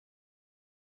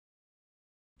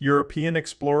 European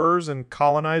explorers and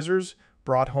colonizers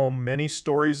brought home many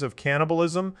stories of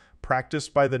cannibalism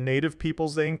practiced by the native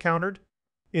peoples they encountered.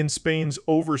 In Spain's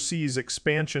overseas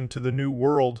expansion to the New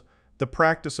World, the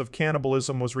practice of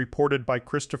cannibalism was reported by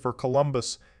Christopher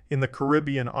Columbus in the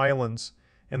Caribbean islands,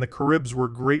 and the Caribs were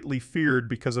greatly feared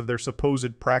because of their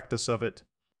supposed practice of it.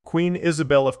 Queen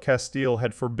Isabel of Castile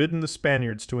had forbidden the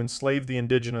Spaniards to enslave the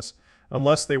indigenous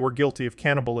unless they were guilty of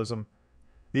cannibalism.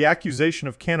 The accusation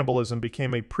of cannibalism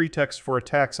became a pretext for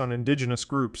attacks on indigenous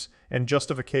groups and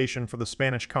justification for the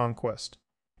Spanish conquest.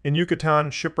 In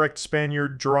Yucatan, shipwrecked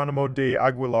Spaniard Geronimo de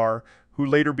Aguilar, who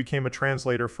later became a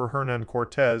translator for Hernán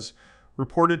Cortés,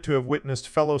 reported to have witnessed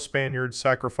fellow Spaniards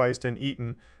sacrificed and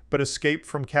eaten, but escaped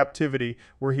from captivity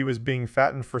where he was being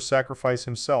fattened for sacrifice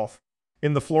himself.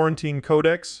 In the Florentine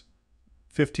Codex,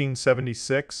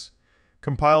 1576,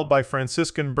 compiled by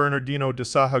Franciscan Bernardino de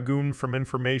Sahagún from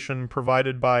information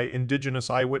provided by indigenous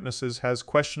eyewitnesses, has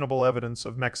questionable evidence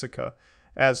of Mexica,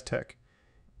 Aztec,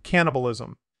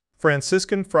 cannibalism.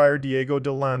 Franciscan Friar Diego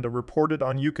de Landa reported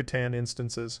on Yucatan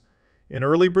instances. In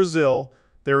early Brazil,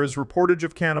 there is reportage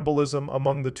of cannibalism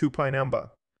among the Tupinamba.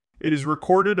 It is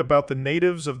recorded about the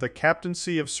natives of the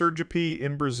Captaincy of Sergipe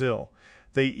in Brazil.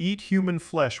 They eat human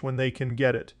flesh when they can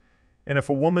get it, and if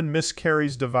a woman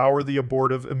miscarries, devour the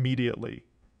abortive immediately.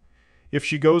 If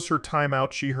she goes her time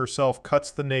out, she herself cuts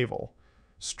the navel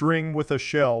string with a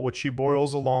shell, which she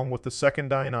boils along with the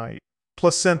secondine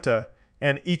placenta,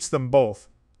 and eats them both.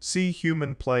 See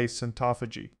Human Place and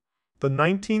Autophagy. The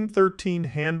 1913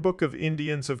 Handbook of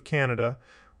Indians of Canada,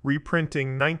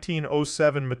 reprinting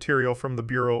 1907 material from the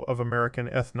Bureau of American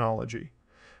Ethnology,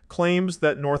 claims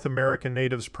that North American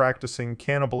natives practicing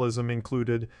cannibalism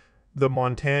included the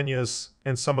Montagnais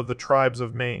and some of the tribes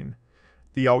of Maine.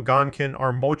 The Algonquin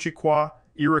are Mochiquaa,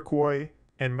 Iroquois,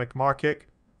 and Micmacic.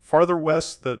 Farther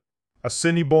west, the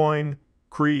Assiniboine,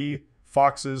 Cree,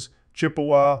 Foxes,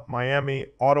 Chippewa, Miami,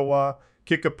 Ottawa,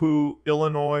 Kickapoo,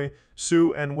 Illinois,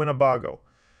 Sioux, and Winnebago.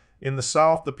 In the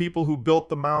south, the people who built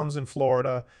the mounds in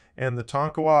Florida, and the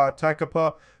Tonkawa,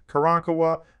 Atakapa,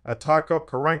 Karankawa, Ataka,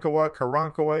 Karankawa,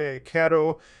 Karankawa,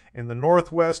 Caddo. In the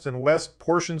northwest and west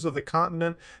portions of the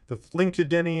continent, the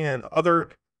Tlinkitini and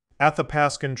other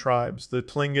Athapascan tribes, the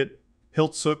Tlingit,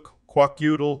 Hiltsuk,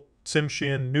 Kwakiutl,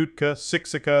 Tsimshian, Nootka,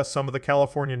 Siksika, some of the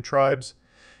Californian tribes,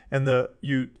 and the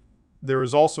Ute. There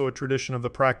is also a tradition of the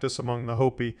practice among the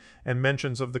Hopi, and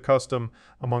mentions of the custom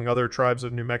among other tribes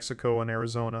of New Mexico and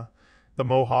Arizona. The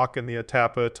Mohawk and the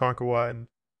Atapa, Tonkawa, and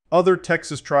other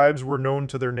Texas tribes were known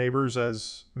to their neighbors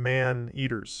as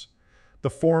man-eaters.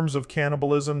 The forms of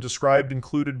cannibalism described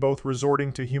included both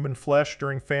resorting to human flesh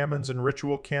during famines and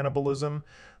ritual cannibalism,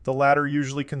 the latter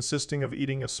usually consisting of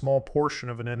eating a small portion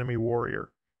of an enemy warrior.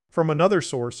 From another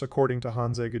source, according to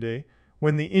Hans Egede,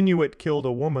 when the Inuit killed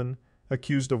a woman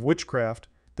accused of witchcraft,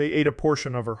 they ate a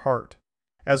portion of her heart.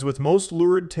 As with most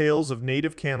lurid tales of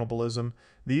native cannibalism,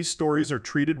 these stories are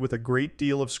treated with a great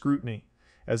deal of scrutiny,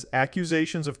 as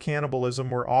accusations of cannibalism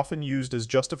were often used as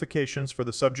justifications for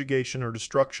the subjugation or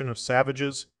destruction of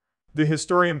savages. The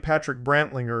historian Patrick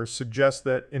Brantlinger suggests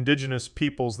that indigenous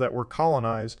peoples that were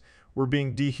colonized were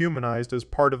being dehumanized as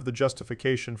part of the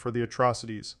justification for the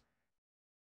atrocities.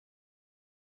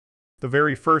 The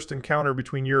very first encounter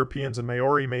between Europeans and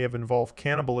Maori may have involved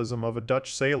cannibalism of a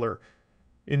Dutch sailor.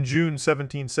 In June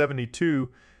 1772,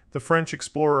 the French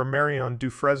explorer Marion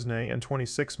Dufresne and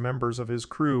 26 members of his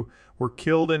crew were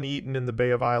killed and eaten in the Bay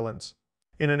of Islands.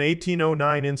 In an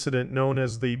 1809 incident known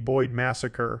as the Boyd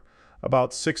Massacre,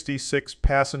 about 66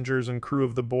 passengers and crew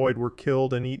of the Boyd were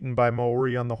killed and eaten by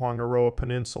Maori on the Whangaroa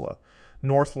Peninsula.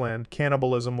 Northland,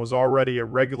 cannibalism was already a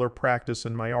regular practice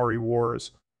in Maori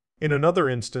wars. In another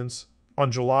instance,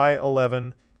 on July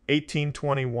 11,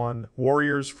 1821,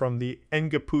 warriors from the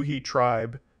Ngapuhi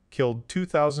tribe killed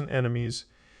 2,000 enemies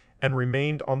and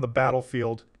remained on the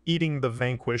battlefield, eating the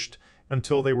vanquished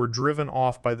until they were driven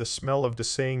off by the smell of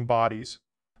decaying bodies.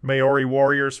 Maori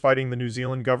warriors fighting the New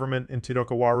Zealand government in Te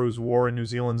Rakawaru's War in New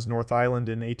Zealand's North Island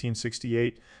in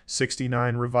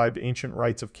 1868-69 revived ancient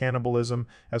rites of cannibalism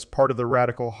as part of the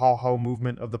radical Hau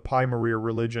movement of the Pai Maria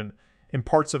religion. In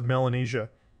parts of Melanesia,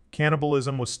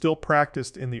 cannibalism was still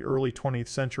practiced in the early 20th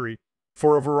century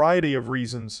for a variety of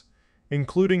reasons,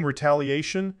 including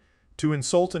retaliation, to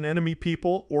insult an enemy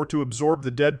people, or to absorb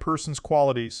the dead person's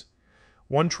qualities.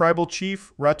 One tribal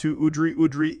chief, Ratu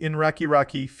Udri in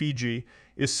Rakiraki, Fiji,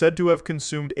 is said to have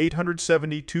consumed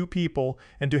 872 people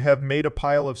and to have made a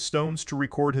pile of stones to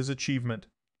record his achievement.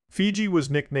 Fiji was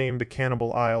nicknamed the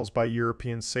Cannibal Isles by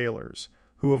European sailors,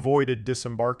 who avoided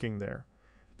disembarking there.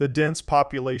 The dense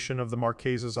population of the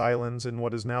Marquesas Islands in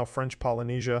what is now French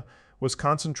Polynesia was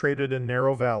concentrated in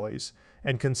narrow valleys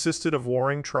and consisted of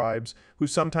warring tribes who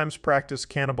sometimes practiced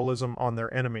cannibalism on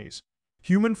their enemies.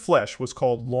 Human flesh was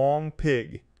called long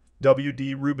pig, W.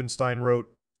 D. Rubenstein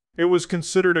wrote, "It was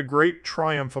considered a great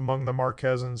triumph among the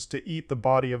Marquesans to eat the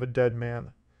body of a dead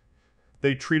man.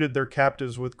 They treated their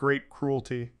captives with great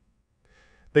cruelty.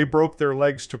 They broke their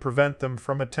legs to prevent them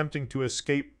from attempting to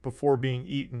escape before being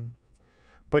eaten,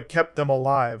 but kept them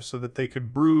alive so that they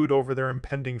could brood over their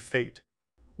impending fate.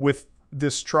 With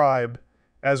this tribe,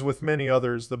 as with many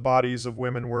others, the bodies of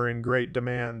women were in great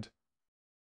demand."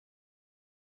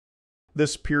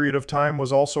 This period of time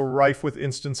was also rife with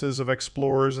instances of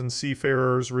explorers and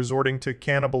seafarers resorting to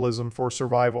cannibalism for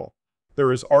survival.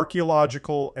 There is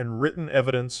archaeological and written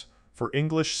evidence for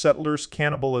English settlers'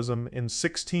 cannibalism in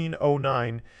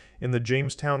 1609 in the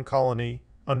Jamestown colony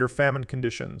under famine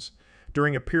conditions,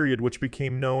 during a period which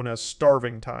became known as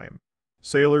starving time.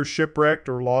 Sailors shipwrecked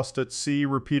or lost at sea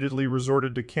repeatedly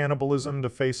resorted to cannibalism to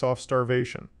face off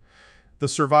starvation. The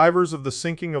survivors of the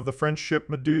sinking of the French ship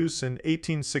Méduse in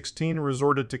 1816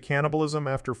 resorted to cannibalism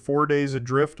after 4 days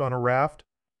adrift on a raft.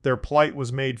 Their plight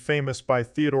was made famous by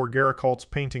Theodore Géricault's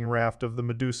painting Raft of the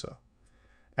Medusa.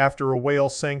 After a whale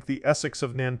sank the Essex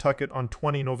of Nantucket on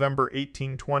 20 November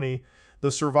 1820,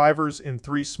 the survivors in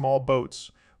 3 small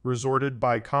boats resorted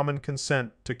by common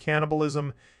consent to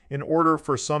cannibalism in order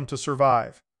for some to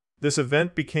survive. This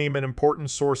event became an important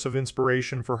source of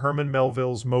inspiration for Herman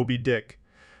Melville's Moby Dick.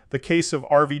 The case of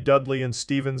R.V. Dudley and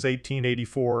Stevens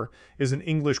 1884 is an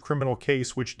English criminal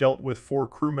case which dealt with 4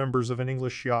 crew members of an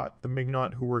English yacht, the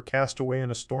Mignonne, who were cast away in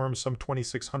a storm some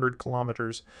 2,600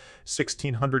 kilometers,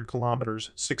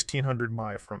 1,600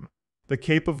 miles from the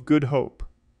Cape of Good Hope.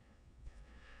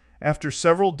 After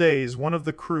several days, one of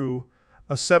the crew,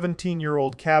 a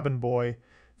 17-year-old cabin boy,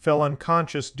 fell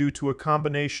unconscious due to a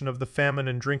combination of the famine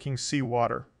and drinking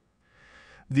seawater.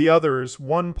 The others,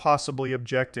 one possibly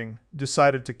objecting,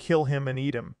 decided to kill him and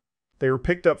eat him. They were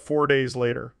picked up 4 days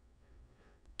later.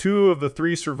 2 of the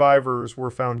 3 survivors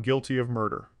were found guilty of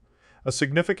murder. A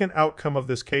significant outcome of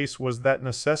this case was that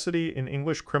necessity in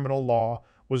English criminal law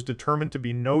was determined to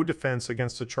be no defense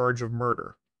against a charge of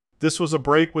murder. This was a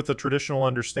break with the traditional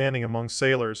understanding among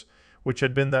sailors, which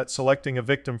had been that selecting a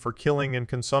victim for killing and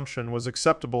consumption was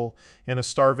acceptable in a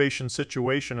starvation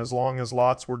situation as long as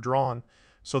lots were drawn,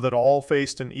 so that all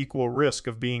faced an equal risk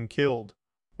of being killed.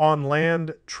 On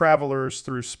land, travelers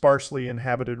through sparsely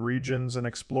inhabited regions and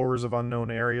explorers of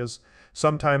unknown areas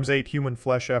sometimes ate human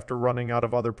flesh after running out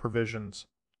of other provisions.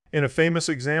 In a famous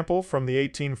example from the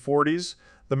 1840s,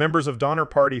 the members of Donner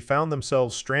Party found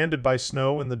themselves stranded by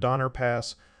snow in the Donner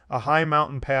Pass, a high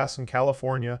mountain pass in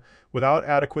California, without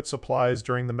adequate supplies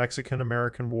during the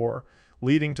Mexican-American War,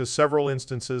 leading to several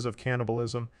instances of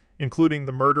cannibalism, including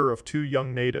the murder of 2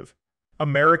 young Native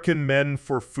American men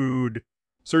for food.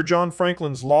 Sir John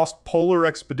Franklin's Lost Polar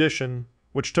Expedition,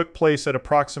 which took place at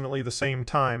approximately the same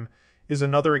time, is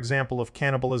another example of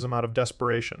cannibalism out of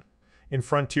desperation. In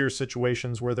frontier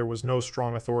situations where there was no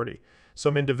strong authority,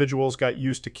 some individuals got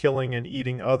used to killing and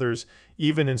eating others,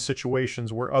 even in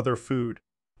situations where other food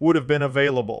would have been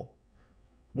available.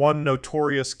 One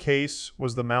notorious case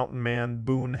was the mountain man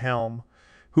Boone Helm,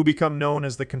 who became known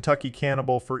as the Kentucky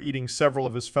Cannibal for eating several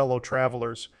of his fellow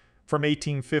travelers, from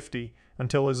 1850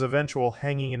 until his eventual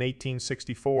hanging in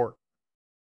 1864.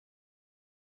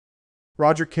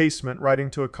 Roger Casement, writing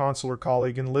to a consular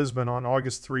colleague in Lisbon on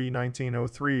August 3,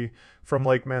 1903, from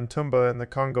Lake Mantumba in the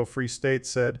Congo Free State,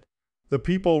 said, "The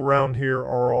people round here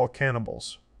are all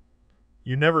cannibals.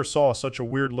 You never saw such a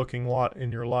weird-looking lot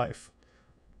in your life.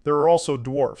 There are also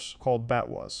dwarfs, called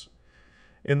batwas,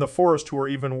 in the forest who are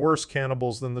even worse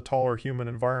cannibals than the taller human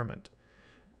environment.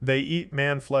 They eat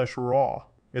man flesh raw.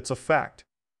 It's a fact."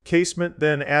 Casement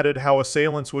then added how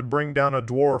assailants would bring down a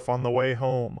dwarf on the way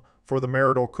home for the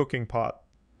marital cooking pot.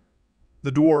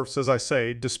 The dwarfs, as I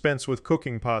say, dispense with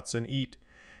cooking pots and eat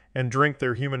and drink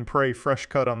their human prey fresh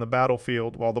cut on the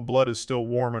battlefield while the blood is still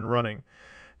warm and running.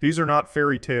 These are not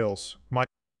fairy tales, my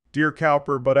dear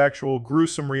Cowper, but actual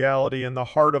gruesome reality in the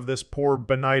heart of this poor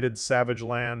benighted savage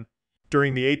land.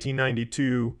 During the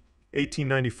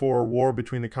 1892-1894 war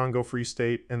between the Congo Free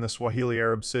State and the Swahili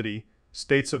Arab city,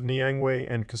 states of Niangwe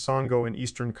and Kasongo in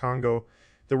eastern Congo,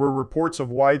 there were reports of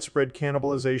widespread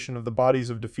cannibalization of the bodies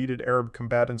of defeated Arab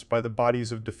combatants by the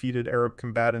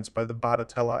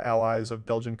Batatela allies of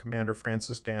Belgian commander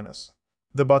Francis Danis.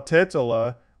 The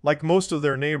Batatela, like most of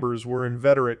their neighbors, were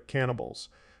inveterate cannibals.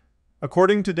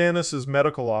 According to Danis's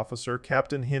medical officer,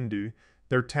 Captain Hindu,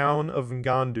 their town of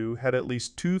Ngandu had at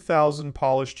least 2,000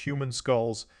 polished human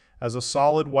skulls as a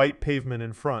solid white pavement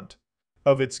in front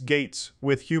of its gates,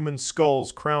 with human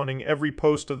skulls crowning every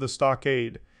post of the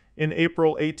stockade. In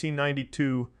April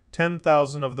 1892,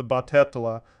 10,000 of the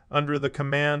Batetela, under the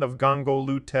command of Gango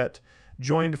Lutet,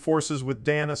 joined forces with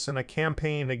Danis in a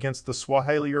campaign against the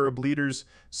Swahili Arab leaders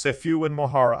Sefu and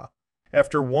Mohara.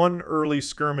 After one early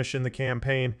skirmish in the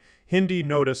campaign, Hindi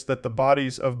noticed that the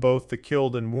bodies of both the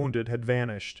killed and wounded had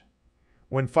vanished.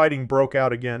 When fighting broke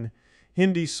out again,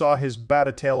 Hindi saw his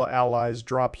Badatela allies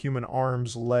drop human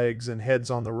arms, legs, and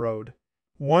heads on the road.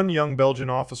 One young Belgian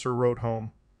officer wrote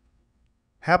home,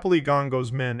 "Happily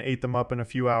Gongo's men ate them up in a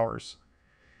few hours.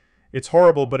 It's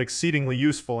horrible but exceedingly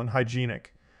useful and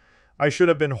hygienic. I should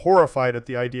have been horrified at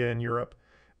the idea in Europe,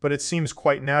 but it seems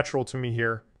quite natural to me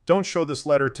here. Don't show this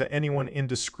letter to anyone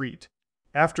indiscreet."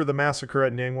 After the massacre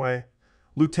at Ningwe,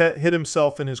 Lutet hid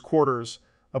himself in his quarters,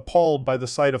 appalled by the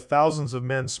sight of thousands of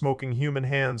men smoking human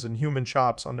hands and human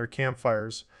chops on their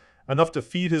campfires, enough to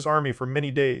feed his army for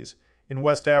many days. In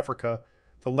West Africa,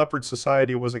 the Leopard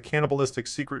Society was a cannibalistic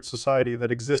secret society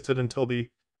that existed until the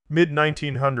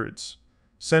mid-1900s.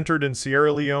 Centered in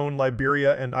Sierra Leone,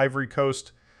 Liberia, and Ivory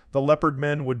Coast, the leopard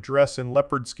men would dress in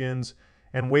leopard skins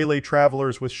and waylay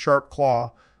travelers with sharp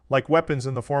claw, like weapons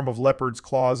in the form of leopards'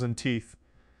 claws and teeth.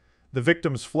 The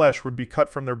victims' flesh would be cut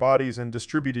from their bodies and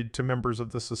distributed to members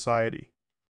of the society.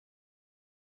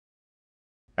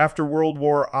 After World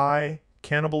War I,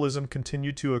 cannibalism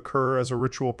continued to occur as a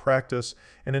ritual practice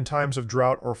and in times of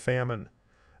drought or famine.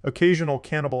 Occasional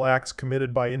cannibal acts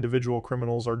committed by individual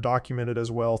criminals are documented as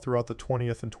well throughout the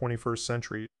 20th and 21st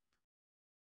centuries.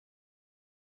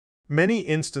 Many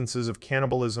instances of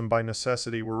cannibalism by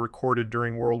necessity were recorded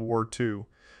during World War II.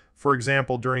 For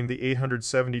example, during the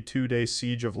 872-day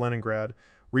siege of Leningrad,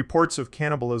 reports of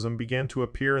cannibalism began to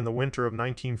appear in the winter of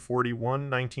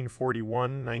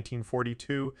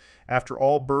 1941-1942, after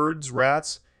all birds,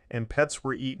 rats, and pets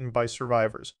were eaten by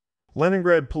survivors.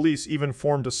 Leningrad police even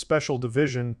formed a special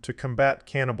division to combat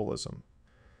cannibalism.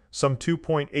 Some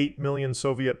 2.8 million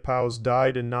Soviet POWs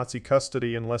died in Nazi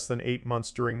custody in less than 8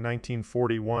 months during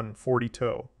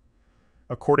 1941-42.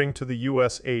 According to the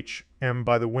USHM,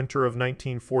 by the winter of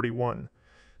 1941,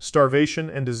 starvation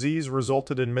and disease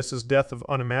resulted in Mrs. death of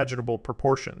unimaginable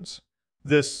proportions.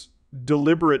 This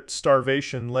deliberate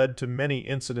starvation led to many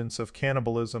incidents of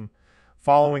cannibalism.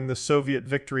 Following the Soviet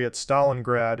victory at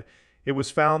Stalingrad, it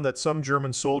was found that some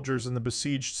German soldiers in the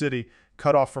besieged city,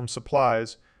 cut off from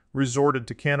supplies, resorted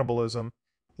to cannibalism.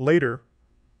 Later,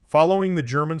 following the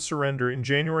German surrender in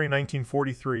January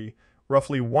 1943,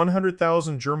 roughly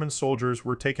 100,000 German soldiers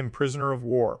were taken prisoner of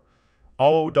war.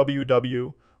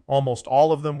 OWW, almost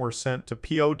all of them were sent to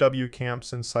POW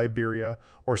camps in Siberia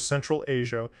or Central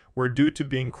Asia, where due to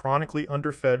being chronically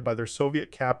underfed by their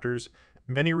Soviet captors,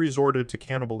 many resorted to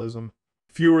cannibalism.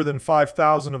 Fewer than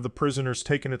 5,000 of the prisoners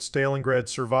taken at Stalingrad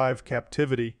survived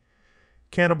captivity.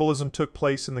 Cannibalism took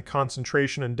place in the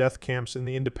concentration and death camps in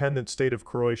the independent state of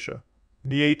Croatia.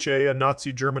 NHA, a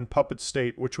Nazi German puppet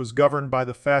state which was governed by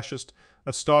the fascist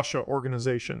Ustasha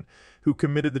organization, who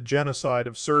committed the genocide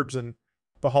of Serbs and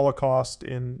the Holocaust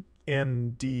in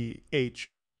NDH.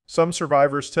 Some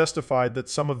survivors testified that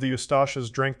some of the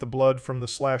Ustashas drank the blood from the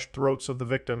slashed throats of the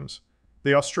victims.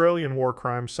 The Australian War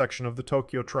Crimes section of the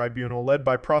Tokyo Tribunal, led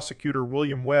by prosecutor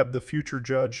William Webb, the future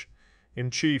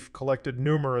judge-in-chief, collected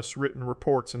numerous written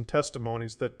reports and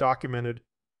testimonies that documented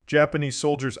Japanese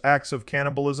soldiers' acts of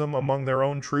cannibalism among their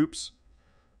own troops,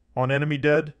 on enemy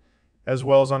dead, as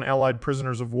well as on Allied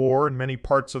prisoners of war in many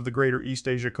parts of the greater East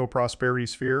Asia co-prosperity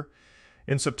sphere.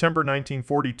 In September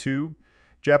 1942,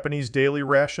 Japanese daily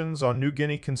rations on New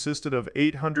Guinea consisted of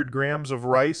 800 grams of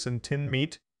rice and tinned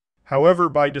meat. However,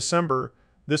 by December,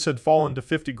 this had fallen to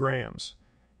 50 grams,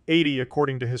 80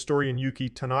 according to historian Yuki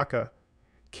Tanaka.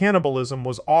 Cannibalism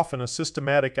was often a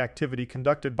systematic activity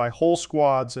conducted by whole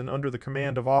squads and under the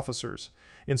command of officers.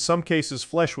 In some cases,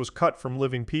 flesh was cut from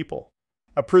living people.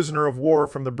 A prisoner of war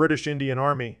from the British Indian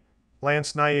Army,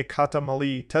 Lance Naik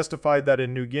Katamali, testified that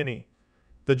in New Guinea,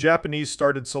 the Japanese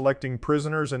started selecting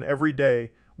prisoners, and every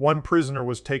day, one prisoner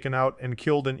was taken out and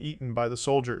killed and eaten by the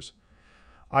soldiers.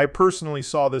 I personally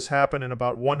saw this happen, and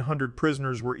about 100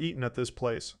 prisoners were eaten at this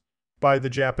place by the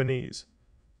Japanese.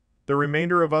 The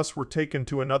remainder of us were taken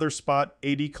to another spot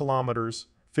 80 kilometers,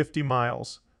 50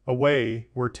 miles, away,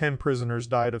 where 10 prisoners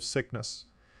died of sickness.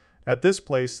 At this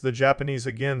place, the Japanese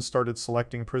again started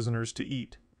selecting prisoners to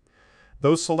eat.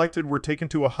 Those selected were taken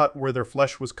to a hut where their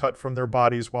flesh was cut from their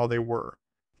bodies while they were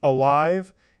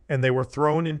alive, and they were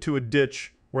thrown into a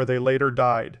ditch where they later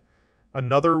died.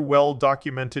 Another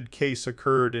well-documented case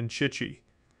occurred in Chichi,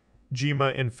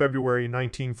 Jima in February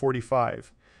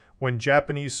 1945, when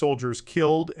Japanese soldiers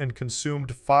killed and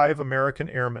consumed 5 American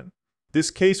airmen. This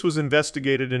case was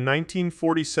investigated in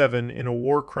 1947 in a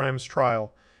war crimes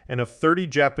trial, and of 30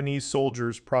 Japanese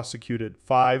soldiers prosecuted,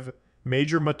 5,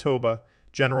 Major Matoba,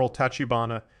 General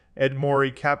Tachibana, Ed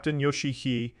Mori, Captain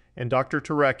Yoshihei, and Dr.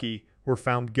 Tareki were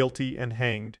found guilty and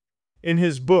hanged. In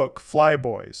his book,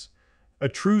 Flyboys, A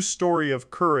True Story of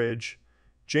Courage,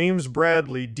 James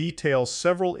Bradley details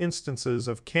several instances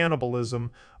of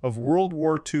cannibalism of World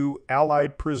War II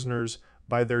Allied prisoners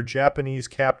by their Japanese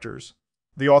captors.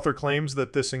 The author claims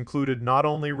that this included not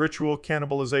only ritual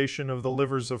cannibalization of the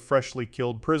livers of freshly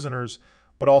killed prisoners,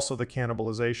 but also the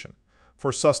cannibalization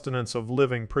for sustenance of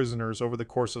living prisoners over the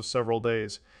course of several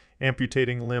days,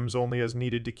 amputating limbs only as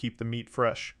needed to keep the meat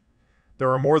fresh.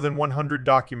 There are more than 100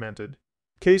 documented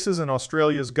cases in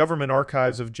Australia's government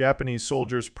archives of Japanese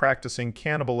soldiers practicing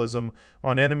cannibalism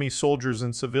on enemy soldiers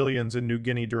and civilians in New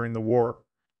Guinea during the war.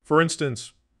 For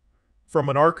instance, from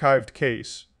an archived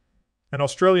case, an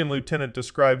Australian lieutenant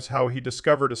describes how he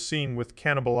discovered a scene with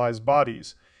cannibalized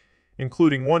bodies,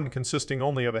 including one consisting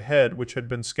only of a head which had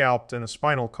been scalped and a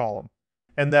spinal column,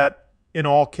 and that, in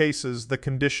all cases, the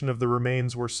condition of the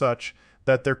remains were such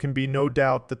that there can be no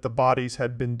doubt that the bodies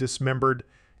had been dismembered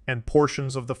and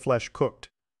portions of the flesh cooked.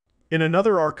 In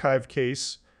another archived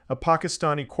case, a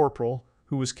Pakistani corporal,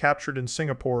 who was captured in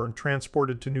Singapore and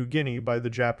transported to New Guinea by the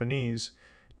Japanese,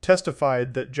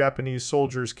 testified that Japanese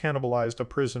soldiers cannibalized a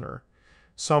prisoner.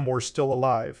 Some were still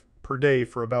alive, per day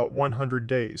for about 100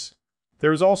 days.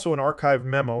 There is also an archived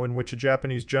memo in which a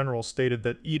Japanese general stated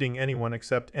that eating anyone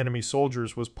except enemy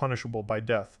soldiers was punishable by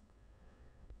death.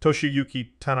 Toshiyuki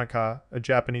Tanaka, a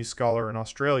Japanese scholar in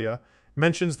Australia,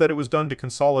 mentions that it was done to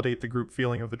consolidate the group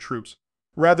feeling of the troops,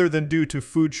 rather than due to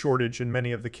food shortage in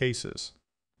many of the cases.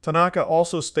 Tanaka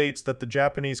also states that the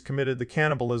Japanese committed the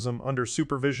cannibalism under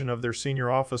supervision of their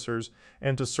senior officers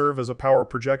and to serve as a power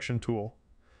projection tool.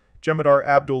 Jemadar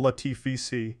Abdul Latif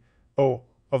V.C.O.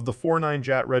 of the 49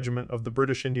 Jat Regiment of the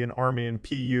British Indian Army in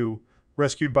Pu,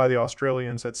 rescued by the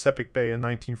Australians at Sepik Bay in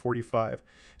 1945,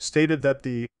 stated that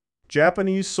the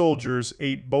Japanese soldiers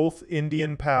ate both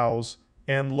Indian POWs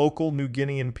and local New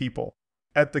Guinean people.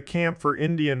 At the camp for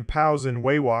Indian POWs in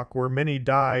Wewak, where many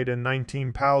died and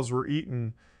 19 POWs were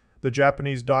eaten, the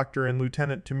Japanese doctor and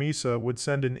Lieutenant Tumisa would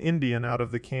send an Indian out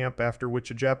of the camp, after which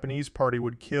a Japanese party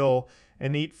would kill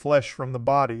and eat flesh from the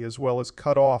body, as well as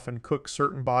cut off and cook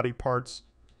certain body parts: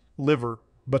 liver,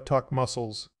 buttock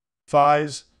muscles,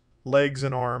 thighs, legs,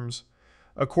 and arms.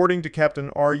 According to Captain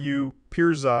R.U.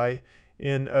 Pirzai,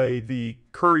 in the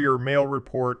Courier Mail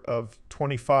report of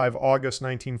 25 August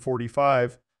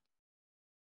 1945,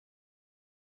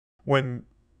 when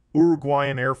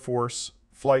Uruguayan Air Force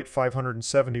Flight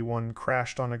 571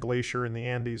 crashed on a glacier in the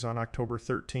Andes on October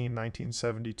 13,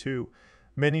 1972,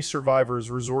 many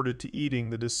survivors resorted to eating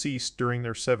the deceased during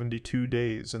their 72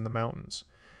 days in the mountains.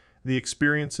 The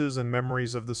experiences and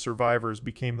memories of the survivors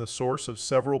became the source of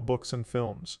several books and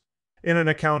films. In an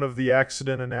account of the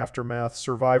accident and aftermath,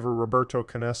 survivor Roberto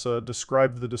Canessa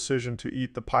described the decision to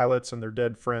eat the pilots and their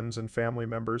dead friends and family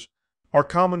members. Our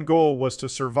common goal was to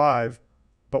survive,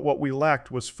 but what we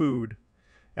lacked was food.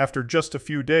 After just a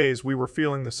few days, we were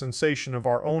feeling the sensation of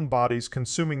our own bodies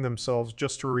consuming themselves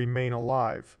just to remain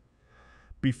alive.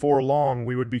 Before long,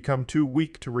 we would become too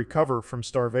weak to recover from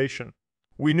starvation.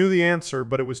 We knew the answer,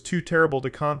 but it was too terrible to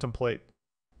contemplate.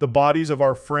 The bodies of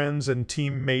our friends and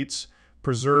teammates,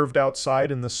 preserved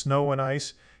outside in the snow and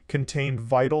ice, contained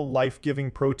vital,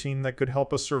 life-giving protein that could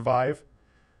help us survive.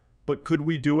 But could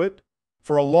we do it?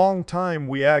 For a long time,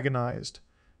 we agonized.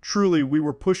 Truly, we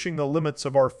were pushing the limits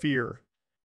of our fear.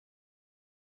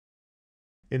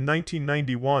 In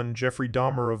 1991, Jeffrey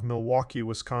Dahmer of Milwaukee,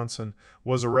 Wisconsin,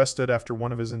 was arrested after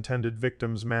one of his intended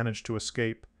victims managed to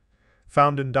escape.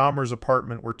 Found in Dahmer's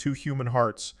apartment were 2 human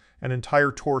hearts, an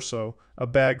entire torso, a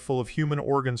bag full of human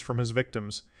organs from his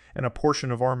victims, and a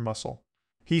portion of arm muscle.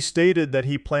 He stated that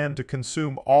he planned to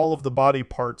consume all of the body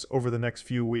parts over the next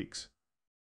few weeks.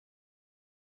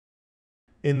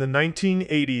 In the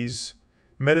 1980s,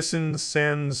 Médecins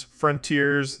Sans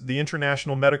Frontières, the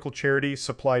international medical charity,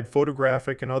 supplied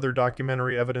photographic and other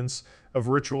documentary evidence of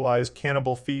ritualized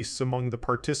cannibal feasts among the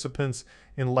participants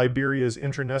in Liberia's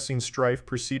internecine strife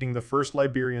preceding the First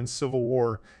Liberian Civil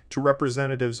War to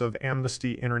representatives of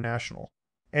Amnesty International.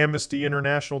 Amnesty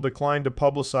International declined to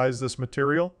publicize this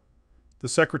material. The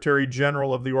Secretary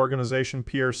General of the organization,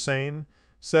 Pierre Sain,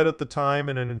 said at the time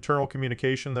in an internal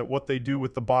communication that what they do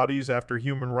with the bodies after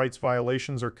human rights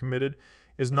violations are committed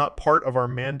is not part of our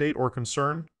mandate or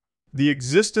concern. The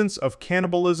existence of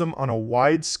cannibalism on a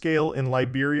wide scale in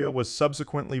Liberia was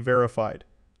subsequently verified.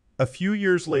 A few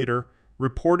years later,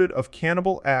 reported of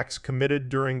cannibal acts committed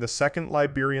during the Second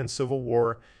Liberian Civil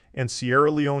War and Sierra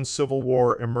Leone Civil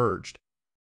War emerged.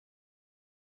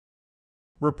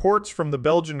 Reports from the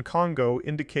Belgian Congo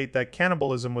indicate that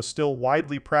cannibalism was still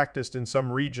widely practiced in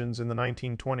some regions in the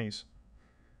 1920s.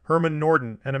 Herman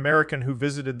Norden, an American who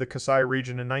visited the Kasai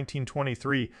region in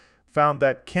 1923, found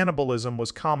that cannibalism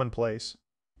was commonplace.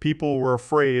 People were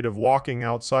afraid of walking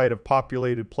outside of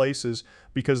populated places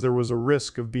because there was a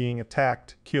risk of being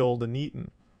attacked, killed, and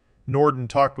eaten. Norden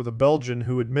talked with a Belgian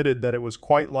who admitted that it was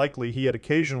quite likely he had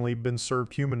occasionally been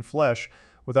served human flesh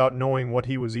without knowing what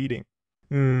he was eating.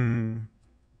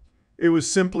 It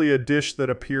was simply a dish that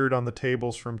appeared on the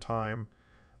tables from time.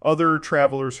 Other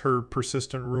travelers heard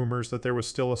persistent rumors that there was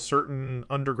still a certain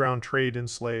underground trade in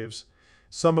slaves,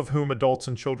 some of whom, adults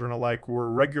and children alike, were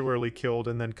regularly killed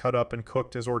and then cut up and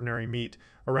cooked as ordinary meat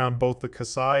around both the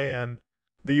Kasai and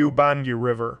the Ubangi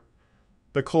River.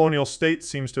 The colonial state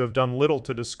seems to have done little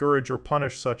to discourage or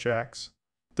punish such acts.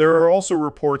 There are also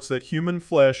reports that human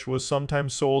flesh was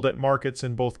sometimes sold at markets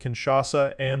in both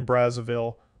Kinshasa and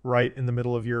Brazzaville, right in the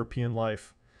middle of European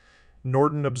life.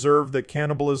 Norden observed that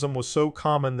cannibalism was so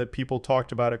common that people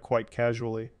talked about it quite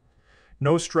casually.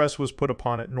 No stress was put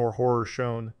upon it, nor horror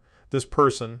shown. This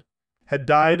person had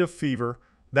died of fever,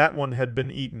 that one had been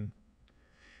eaten.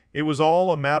 It was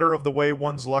all a matter of the way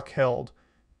one's luck held.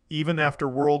 Even after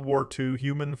World War II,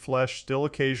 human flesh still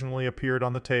occasionally appeared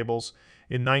on the tables.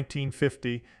 In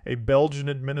 1950, a Belgian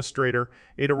administrator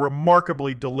ate a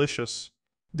remarkably delicious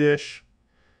dish,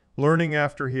 learning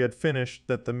after he had finished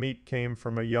that the meat came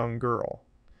from a young girl.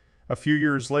 A few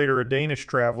years later, a Danish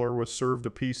traveler was served a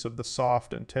piece of the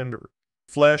soft and tender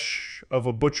flesh of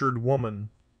a butchered woman.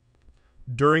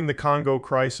 During the Congo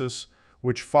crisis,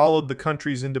 which followed the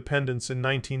country's independence in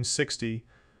 1960,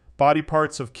 body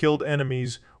parts of killed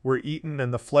enemies were eaten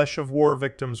and the flesh of war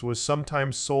victims was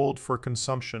sometimes sold for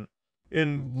consumption.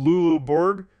 In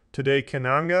Luluburg, today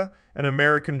Kananga, an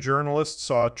American journalist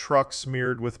saw a truck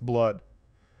smeared with blood.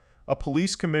 A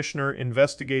police commissioner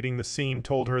investigating the scene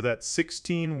told her that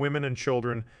 16 women and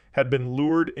children had been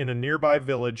lured in a nearby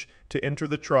village to enter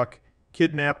the truck,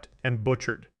 kidnapped, and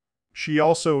butchered. She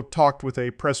also talked with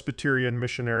a Presbyterian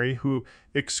missionary who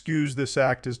excused this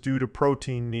act as due to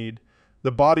protein need.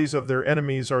 The bodies of their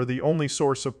enemies are the only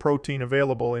source of protein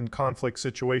available in conflict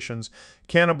situations.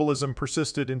 Cannibalism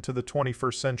persisted into the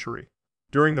 21st century.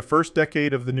 During the first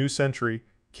decade of the new century,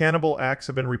 cannibal acts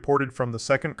have been reported from the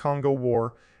Second Congo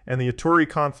War and the Ituri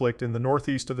conflict in the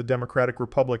northeast of the Democratic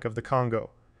Republic of the Congo.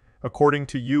 According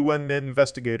to UN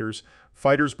investigators,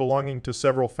 fighters belonging to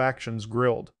several factions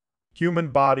grilled human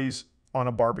bodies on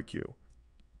a barbecue.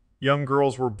 Young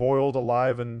girls were boiled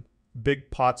alive in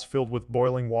big pots filled with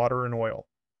boiling water and oil,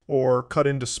 or cut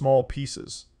into small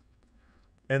pieces,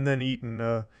 and then eaten.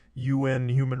 A UN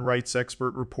human rights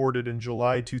expert reported in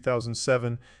July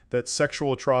 2007 that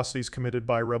sexual atrocities committed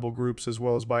by rebel groups as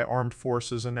well as by armed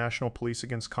forces and national police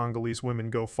against Congolese women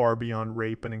go far beyond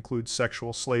rape and include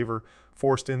sexual slavery,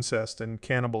 forced incest, and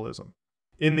cannibalism.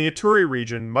 In the Ituri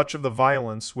region, much of the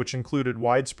violence, which included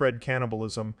widespread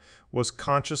cannibalism, was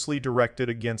consciously directed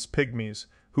against pygmies,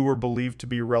 who were believed to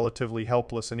be relatively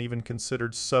helpless and even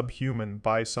considered subhuman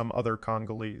by some other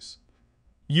Congolese.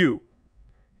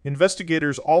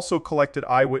 Investigators also collected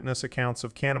eyewitness accounts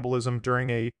of cannibalism during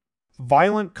a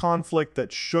violent conflict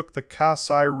that shook the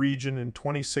Kasai region in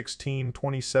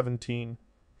 2016-2017.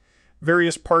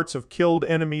 Various parts of killed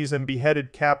enemies and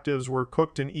beheaded captives were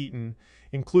cooked and eaten,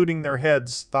 including their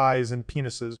heads, thighs, and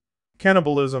penises.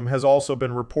 Cannibalism has also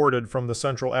been reported from the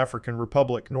Central African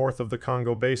Republic north of the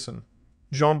Congo Basin.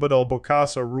 Jean-Bédel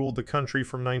Bokassa ruled the country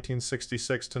from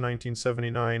 1966 to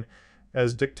 1979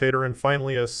 as dictator and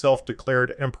finally as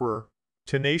self-declared emperor.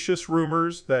 Tenacious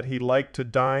rumors that he liked to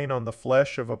dine on the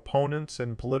flesh of opponents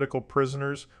and political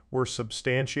prisoners were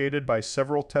substantiated by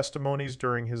several testimonies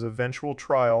during his eventual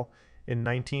trial in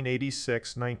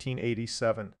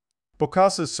 1986-1987.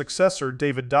 Bokassa's successor,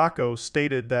 David Dako,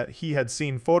 stated that he had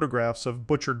seen photographs of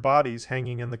butchered bodies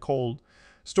hanging in the cold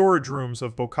storage rooms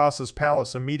of Bokassa's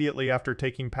palace immediately after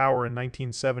taking power in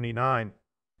 1979.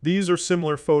 These or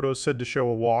similar photos said to show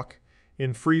a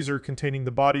walk-in freezer containing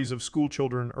the bodies of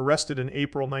schoolchildren arrested in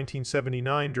April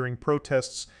 1979 during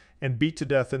protests and beat to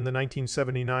death in the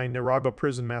 1979 Naraga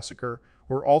prison massacre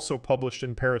were also published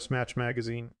in Paris Match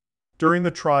magazine. During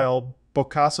the trial,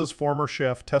 Bokassa's former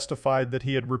chef testified that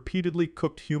he had repeatedly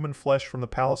cooked human flesh from the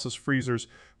palace's freezers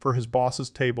for his boss's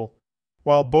table.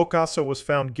 While Bokassa was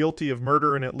found guilty of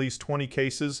murder in at least 20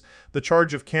 cases, the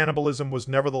charge of cannibalism was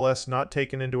nevertheless not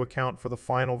taken into account for the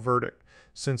final verdict,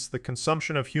 since the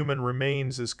consumption of human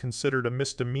remains is considered a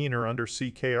misdemeanor under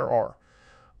CKRR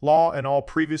law and all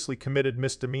previously committed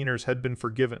misdemeanors had been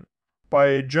forgiven by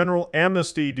a general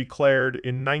amnesty declared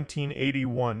in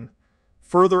 1981.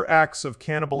 Further acts of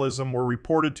cannibalism were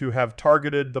reported to have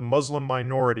targeted the Muslim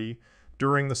minority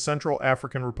during the Central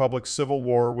African Republic Civil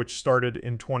War, which started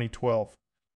in 2012.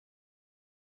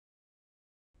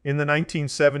 In the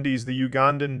 1970s, the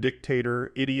Ugandan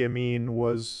dictator Idi Amin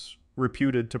was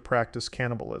reputed to practice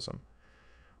cannibalism.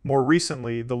 More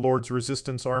recently, the Lord's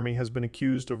Resistance Army has been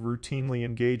accused of routinely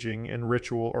engaging in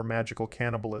ritual or magical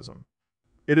cannibalism.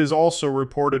 It is also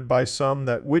reported by some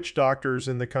that witch doctors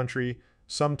in the country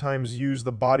sometimes use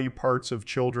the body parts of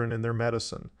children in their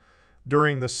medicine.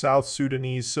 During the South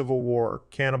Sudanese Civil War,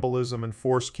 cannibalism and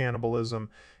forced cannibalism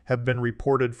have been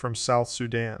reported from South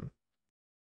Sudan.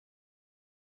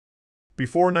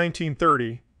 Before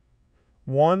 1930,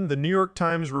 the New York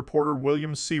Times reporter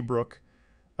William Seabrook,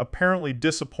 apparently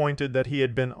disappointed that he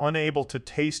had been unable to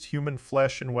taste human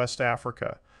flesh in West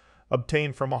Africa,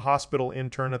 obtained from a hospital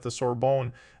intern at the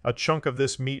Sorbonne a chunk of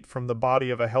this meat from the body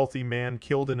of a healthy man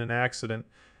killed in an accident,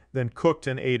 then cooked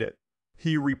and ate it.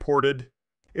 He reported,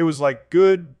 "It was like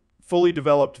good, fully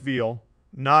developed veal,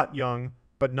 not young,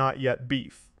 but not yet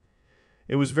beef.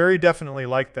 It was very definitely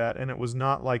like that, and it was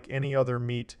not like any other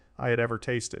meat I had ever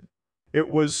tasted. It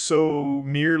was so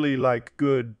merely like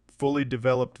good, fully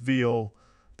developed veal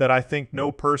that I think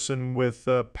no person with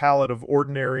a palate of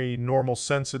ordinary, normal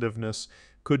sensitiveness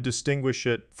could distinguish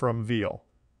it from veal.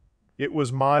 It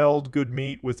was mild, good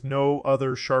meat with no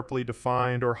other sharply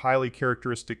defined or highly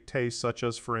characteristic taste, such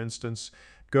as, for instance,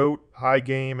 goat, high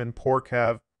game, and pork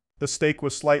have. The steak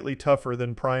was slightly tougher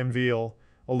than prime veal,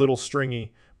 a little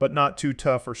stringy, but not too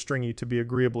tough or stringy to be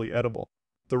agreeably edible.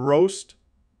 The roast,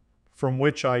 from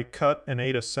which I cut and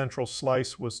ate a central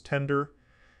slice, was tender,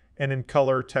 and in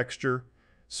color, texture,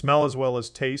 smell as well as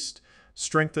taste,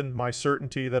 strengthened my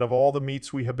certainty that of all the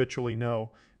meats we habitually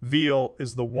know, veal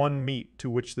is the one meat to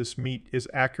which this meat is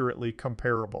accurately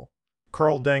comparable."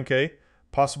 Karl Denke,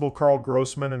 possible Karl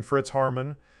Grossman, and Fritz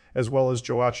Haarmann, as well as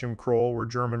Joachim Kroll, were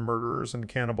German murderers and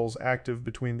cannibals active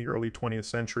between the early 20th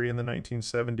century and the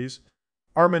 1970s.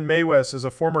 Armin Meiwes is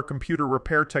a former computer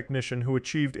repair technician who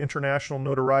achieved international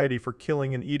notoriety for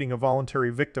killing and eating a voluntary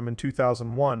victim in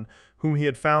 2001, whom he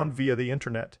had found via the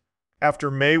internet.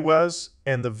 After Meiwes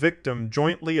and the victim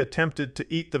jointly attempted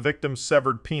to eat the victim's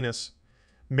severed penis,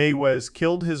 Meiwes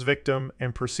killed his victim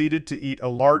and proceeded to eat a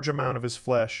large amount of his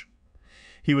flesh.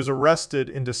 He was arrested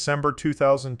in December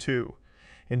 2002.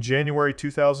 In January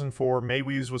 2004,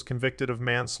 Meiwes was convicted of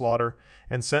manslaughter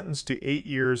and sentenced to 8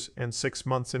 years and 6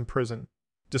 months in prison.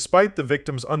 Despite the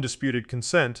victim's undisputed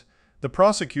consent, the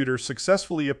prosecutor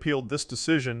successfully appealed this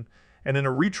decision, and in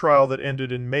a retrial that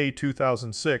ended in May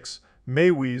 2006,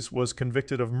 Meiwes was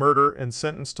convicted of murder and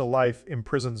sentenced to life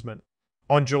imprisonment.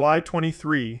 On July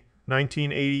 23,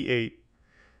 1988,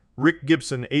 Rick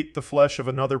Gibson ate the flesh of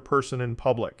another person in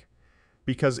public.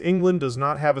 Because England does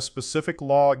not have a specific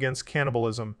law against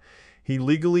cannibalism, he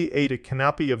legally ate a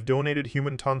canopy of donated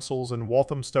human tonsils in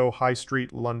Walthamstow High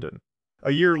Street, London.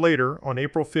 A year later, on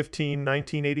April 15,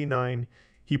 1989,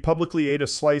 he publicly ate a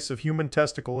slice of human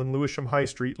testicle in Lewisham High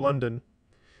Street, London.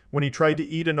 When he tried to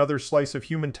eat another slice of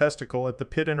human testicle at the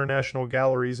Pitt International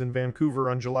Galleries in Vancouver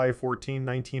on July 14,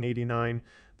 1989,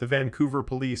 the Vancouver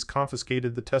police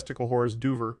confiscated the testicle hors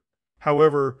d'oeuvre.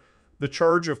 However, the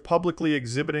charge of publicly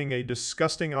exhibiting a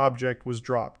disgusting object was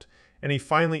dropped, and he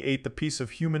finally ate the piece of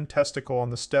human testicle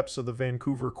on the steps of the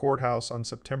Vancouver courthouse on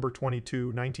September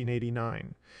 22,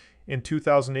 1989. In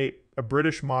 2008, a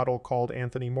British model called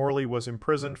Anthony Morley was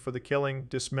imprisoned for the killing,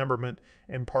 dismemberment,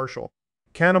 and partial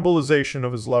cannibalization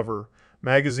of his lover,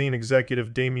 magazine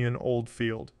executive Damien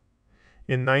Oldfield.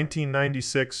 In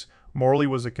 1996, Morley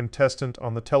was a contestant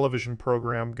on the television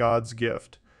program God's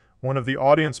Gift. One of the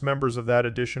audience members of that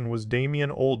edition was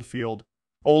Damien Oldfield.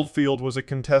 Oldfield was a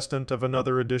contestant of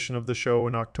another edition of the show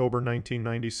in October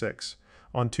 1996.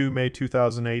 On 2 May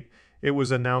 2008, it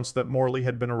was announced that Morley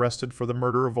had been arrested for the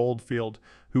murder of Oldfield,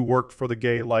 who worked for the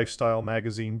gay lifestyle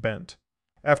magazine Bent.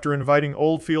 After inviting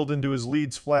Oldfield into his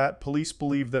Leeds flat, police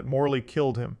believed that Morley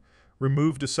killed him,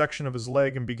 removed a section of his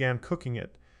leg, and began cooking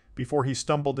it, before he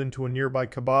stumbled into a nearby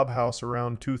kebab house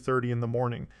around 2:30 in the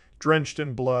morning, drenched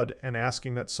in blood and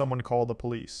asking that someone call the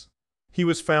police. He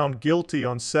was found guilty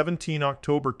on 17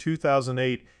 October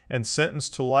 2008 and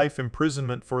sentenced to life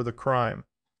imprisonment for the crime.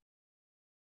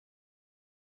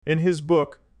 In his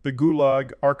book, The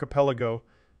Gulag Archipelago,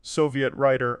 Soviet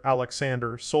writer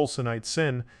Alexander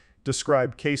Solzhenitsyn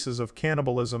described cases of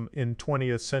cannibalism in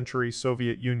 20th century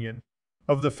Soviet Union.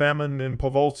 Of the famine in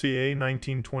Povoltie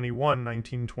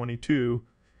 1921-1922,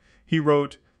 he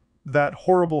wrote, "That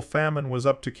horrible famine was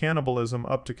up to cannibalism,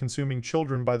 up to consuming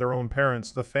children by their own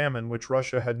parents, the famine which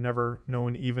Russia had never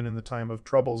known even in the time of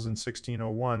troubles in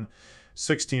 1601,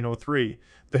 1603.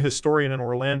 The historian in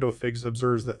Orlando Figs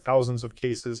observes that thousands of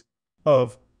cases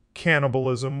of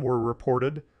cannibalism were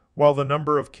reported, while the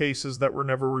number of cases that were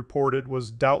never reported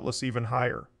was doubtless even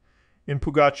higher. In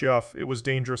Pugachev, it was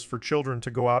dangerous for children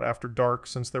to go out after dark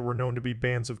since there were known to be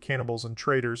bands of cannibals and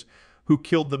traders who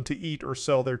killed them to eat or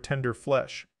sell their tender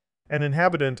flesh. An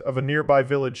inhabitant of a nearby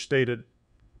village stated,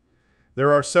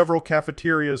 "There are several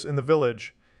cafeterias in the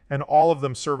village, and all of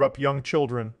them serve up young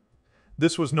children."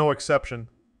 This was no exception.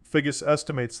 Figgis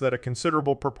estimates that a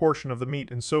considerable proportion of the meat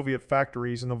in Soviet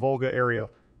factories in the Volga area,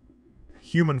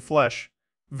 human flesh.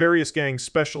 Various gangs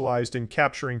specialized in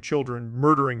capturing children,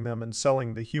 murdering them, and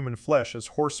selling the human flesh as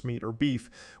horse meat or beef,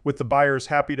 with the buyers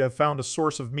happy to have found a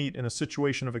source of meat in a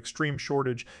situation of extreme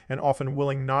shortage and often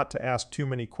willing not to ask too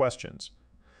many questions.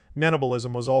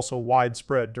 Cannibalism was also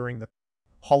widespread during the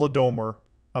Holodomor,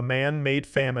 a man-made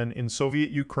famine in Soviet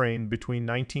Ukraine between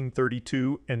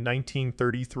 1932 and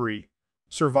 1933.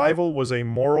 Survival was a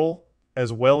moral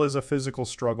as well as a physical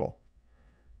struggle.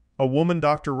 A woman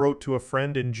doctor wrote to a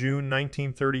friend in June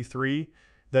 1933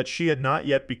 that she had not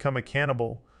yet become a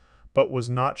cannibal, but was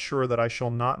not sure that I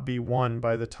shall not be one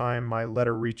by the time my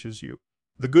letter reaches you.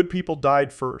 The good people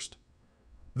died first.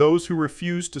 Those who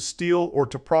refused to steal or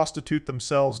to prostitute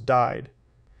themselves died.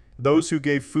 Those who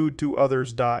gave food to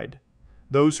others died.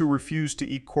 Those who refused to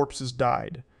eat corpses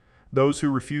died. Those who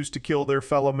refused to kill their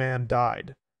fellow man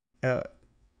died. At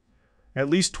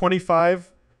least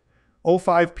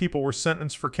 25,005 people were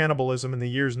sentenced for cannibalism in the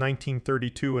years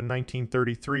 1932 and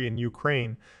 1933 in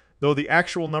Ukraine, though the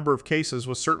actual number of cases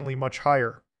was certainly much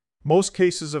higher. Most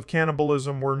cases of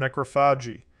cannibalism were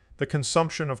necrophagy, the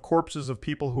consumption of corpses of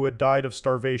people who had died of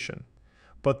starvation.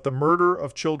 But the murder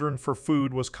of children for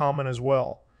food was common as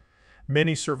well.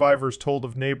 Many survivors told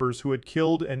of neighbors who had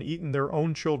killed and eaten their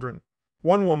own children.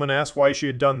 One woman asked why she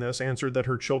had done this, answered that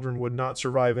her children would not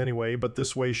survive anyway, but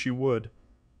this way she would.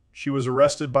 She was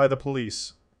arrested by the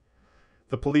police.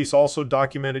 The police also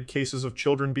documented cases of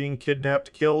children being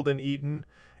kidnapped, killed, and eaten,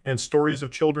 and stories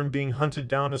of children being hunted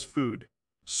down as food.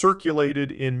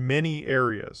 Circulated in many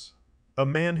areas. A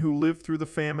man who lived through the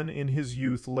famine in his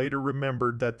youth later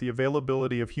remembered that the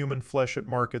availability of human flesh at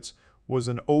markets was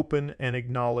an open and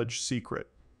acknowledged secret.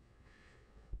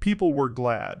 People were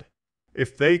glad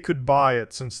if they could buy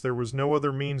it since there was no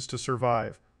other means to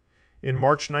survive. In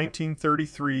March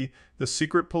 1933, the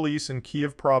secret police in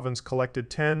Kiev province collected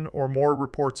 10 or more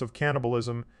reports of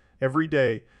cannibalism every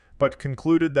day, but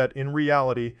concluded that in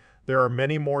reality there are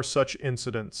many more such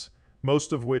incidents,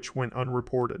 most of which went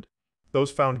unreported.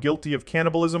 Those found guilty of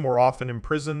cannibalism were often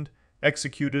imprisoned,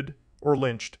 executed, or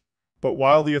lynched. But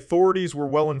while the authorities were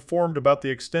well informed about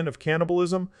the extent of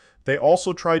cannibalism, they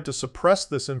also tried to suppress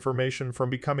this information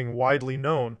from becoming widely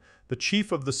known, the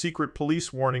chief of the secret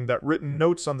police warning that written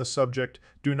notes on the subject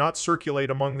do not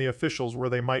circulate among the officials where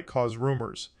they might cause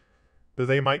rumors.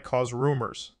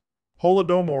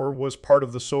 Holodomor was part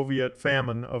of the Soviet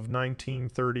famine of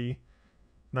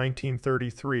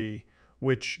 1933,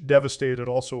 which devastated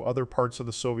also other parts of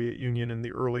the Soviet Union in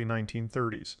the early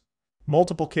 1930s.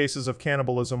 Multiple cases of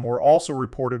cannibalism were also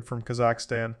reported from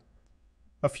Kazakhstan.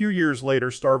 A few years later,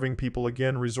 starving people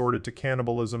again resorted to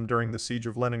cannibalism during the Siege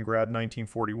of Leningrad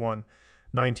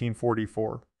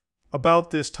 1941-1944.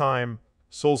 About this time,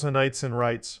 Solzhenitsyn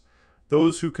writes,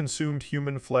 "Those who consumed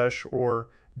human flesh or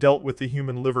dealt with the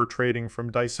human liver trading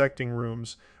from dissecting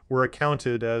rooms were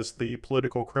accounted as the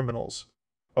political criminals.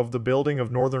 Of the building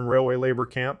of Northern Railway labor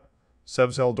camp,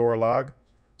 Sevzeldorlag,"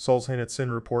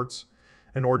 Solzhenitsyn reports,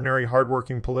 "an ordinary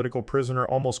hard-working political prisoner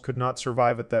almost could not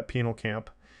survive at that penal camp.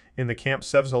 In the camp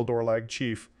Sevzeldorlag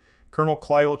chief, Colonel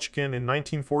Klyolchkin in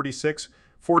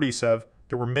 1946-47,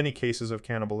 there were many cases of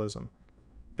cannibalism.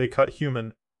 They cut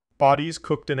human bodies,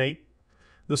 cooked and ate."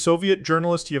 The Soviet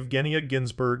journalist Yevgenia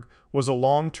Ginsburg was a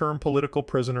long-term political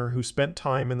prisoner who spent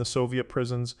time in the Soviet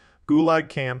prisons, gulag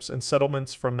camps, and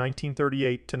settlements from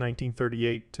 1938 to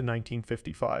 1938 to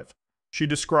 1955. She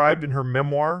described in her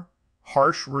memoir,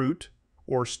 Harsh Route,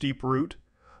 or Steep Route,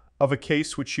 of a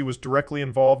case which she was directly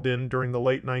involved in during the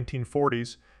late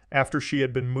 1940s after she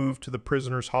had been moved to the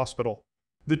prisoners' hospital.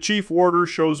 "The chief warder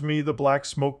shows me the black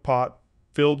smoke pot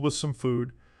filled with some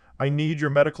food. I need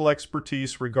your medical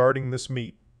expertise regarding this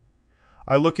meat.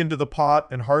 I look into the pot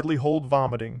and hardly hold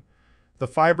vomiting. The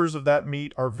fibers of that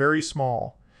meat are very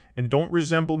small and don't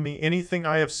resemble me anything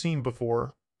I have seen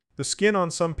before. The skin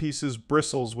on some pieces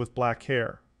bristles with black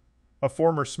hair." A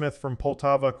former smith from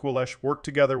Poltava, Kulesh, worked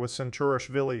together with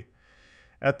Senchurashvili.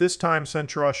 At this time,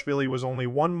 Senchurashvili was only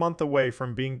 1 month away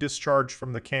from being discharged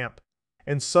from the camp,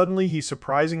 and suddenly he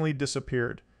surprisingly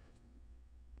disappeared.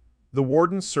 The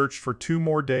wardens searched for 2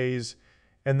 more days,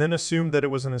 and then assumed that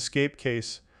it was an escape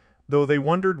case, though they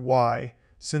wondered why,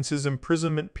 since his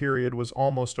imprisonment period was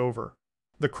almost over.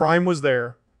 The crime was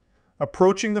there.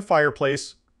 Approaching the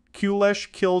fireplace,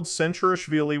 Kulesh killed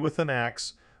Senchurashvili with an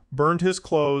axe, burned his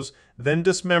clothes, then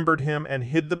dismembered him and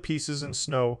hid the pieces in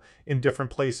snow in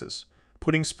different places,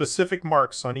 putting specific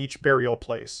marks on each burial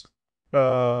place.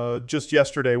 Just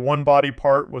yesterday, one body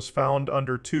part was found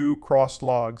under two crossed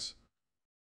logs.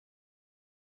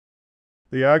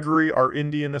 The Agari are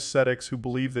Indian ascetics who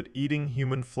believe that eating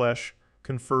human flesh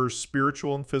confers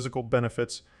spiritual and physical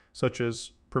benefits, such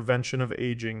as prevention of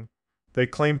aging. They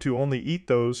claim to only eat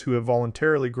those who have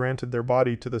voluntarily granted their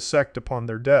body to the sect upon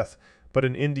their death, but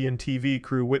an Indian TV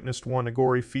crew witnessed one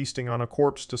Agori feasting on a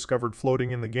corpse discovered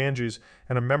floating in the Ganges,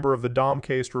 and a member of the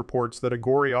Domcaste reports that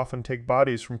Agori often take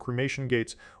bodies from cremation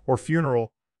gates or funeral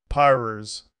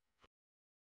pyres.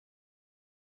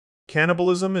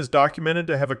 Cannibalism is documented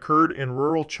to have occurred in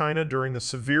rural China during the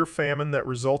severe famine that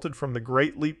resulted from the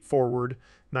Great Leap Forward,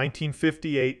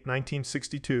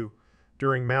 1958-1962,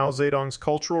 during Mao Zedong's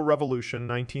Cultural Revolution,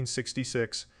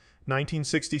 1966.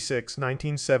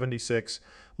 1966-1976,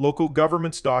 local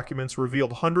government's documents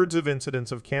revealed hundreds of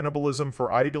incidents of cannibalism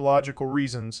for ideological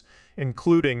reasons,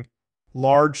 including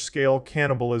large-scale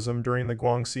cannibalism during the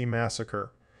Guangxi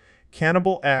Massacre.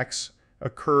 Cannibal acts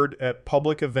occurred at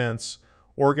public events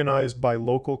organized by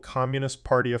local Communist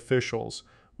Party officials,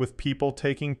 with people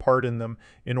taking part in them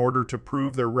in order to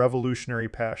prove their revolutionary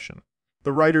passion.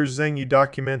 The writer Zheng Yi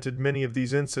documented many of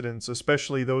these incidents,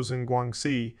 especially those in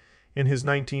Guangxi, in his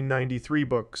 1993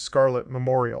 book, Scarlet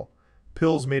Memorial.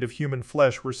 Pills made of human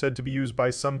flesh were said to be used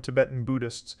by some Tibetan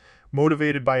Buddhists,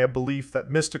 motivated by a belief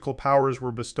that mystical powers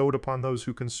were bestowed upon those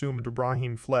who consumed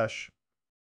Brahmin flesh.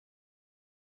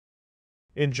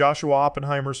 In Joshua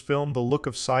Oppenheimer's film The Look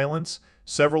of Silence,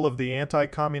 several of the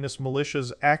anti-communist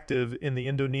militias active in the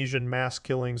Indonesian mass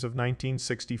killings of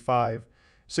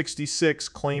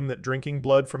 1965-66 claim that drinking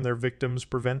blood from their victims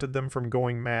prevented them from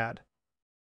going mad.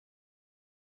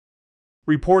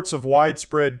 Reports of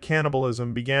widespread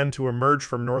cannibalism began to emerge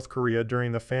from North Korea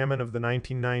during the famine of the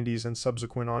 1990s and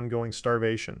subsequent ongoing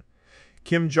starvation.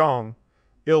 Kim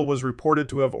Jong-il was reported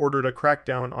to have ordered a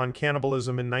crackdown on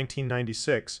cannibalism in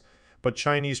 1996, but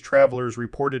Chinese travelers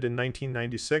reported in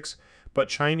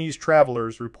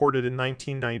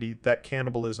 1990 that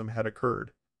cannibalism had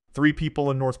occurred. 3 people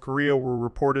in North Korea were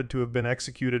reported to have been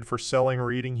executed for selling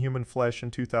or eating human flesh in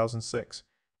 2006.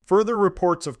 Further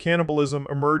reports of cannibalism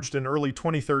emerged in early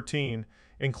 2013,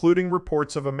 including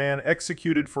reports of a man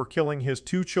executed for killing his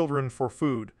 2 children for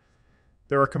food.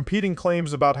 There are competing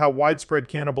claims about how widespread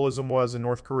cannibalism was in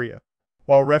North Korea.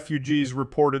 While refugees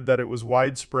reported that it was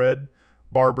widespread,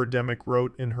 Barbara Demick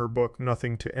wrote in her book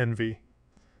Nothing to Envy,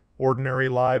 Ordinary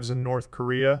Lives in North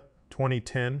Korea,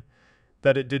 2010,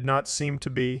 that it did not seem to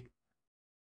be.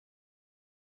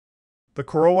 The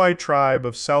Korowai tribe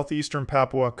of southeastern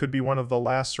Papua could be one of the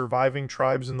last surviving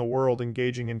tribes in the world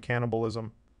engaging in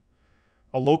cannibalism.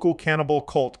 A local cannibal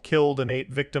cult killed and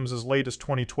ate victims as late as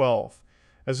 2012.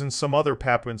 As in some other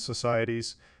Papuan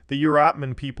societies, the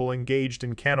Uratman people engaged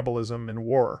in cannibalism and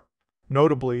war.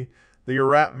 Notably, the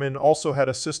Uratman also had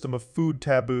a system of food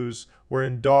taboos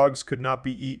wherein dogs could not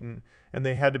be eaten and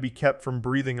they had to be kept from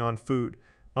breathing on food,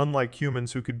 unlike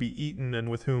humans who could be eaten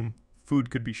and with whom food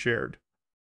could be shared.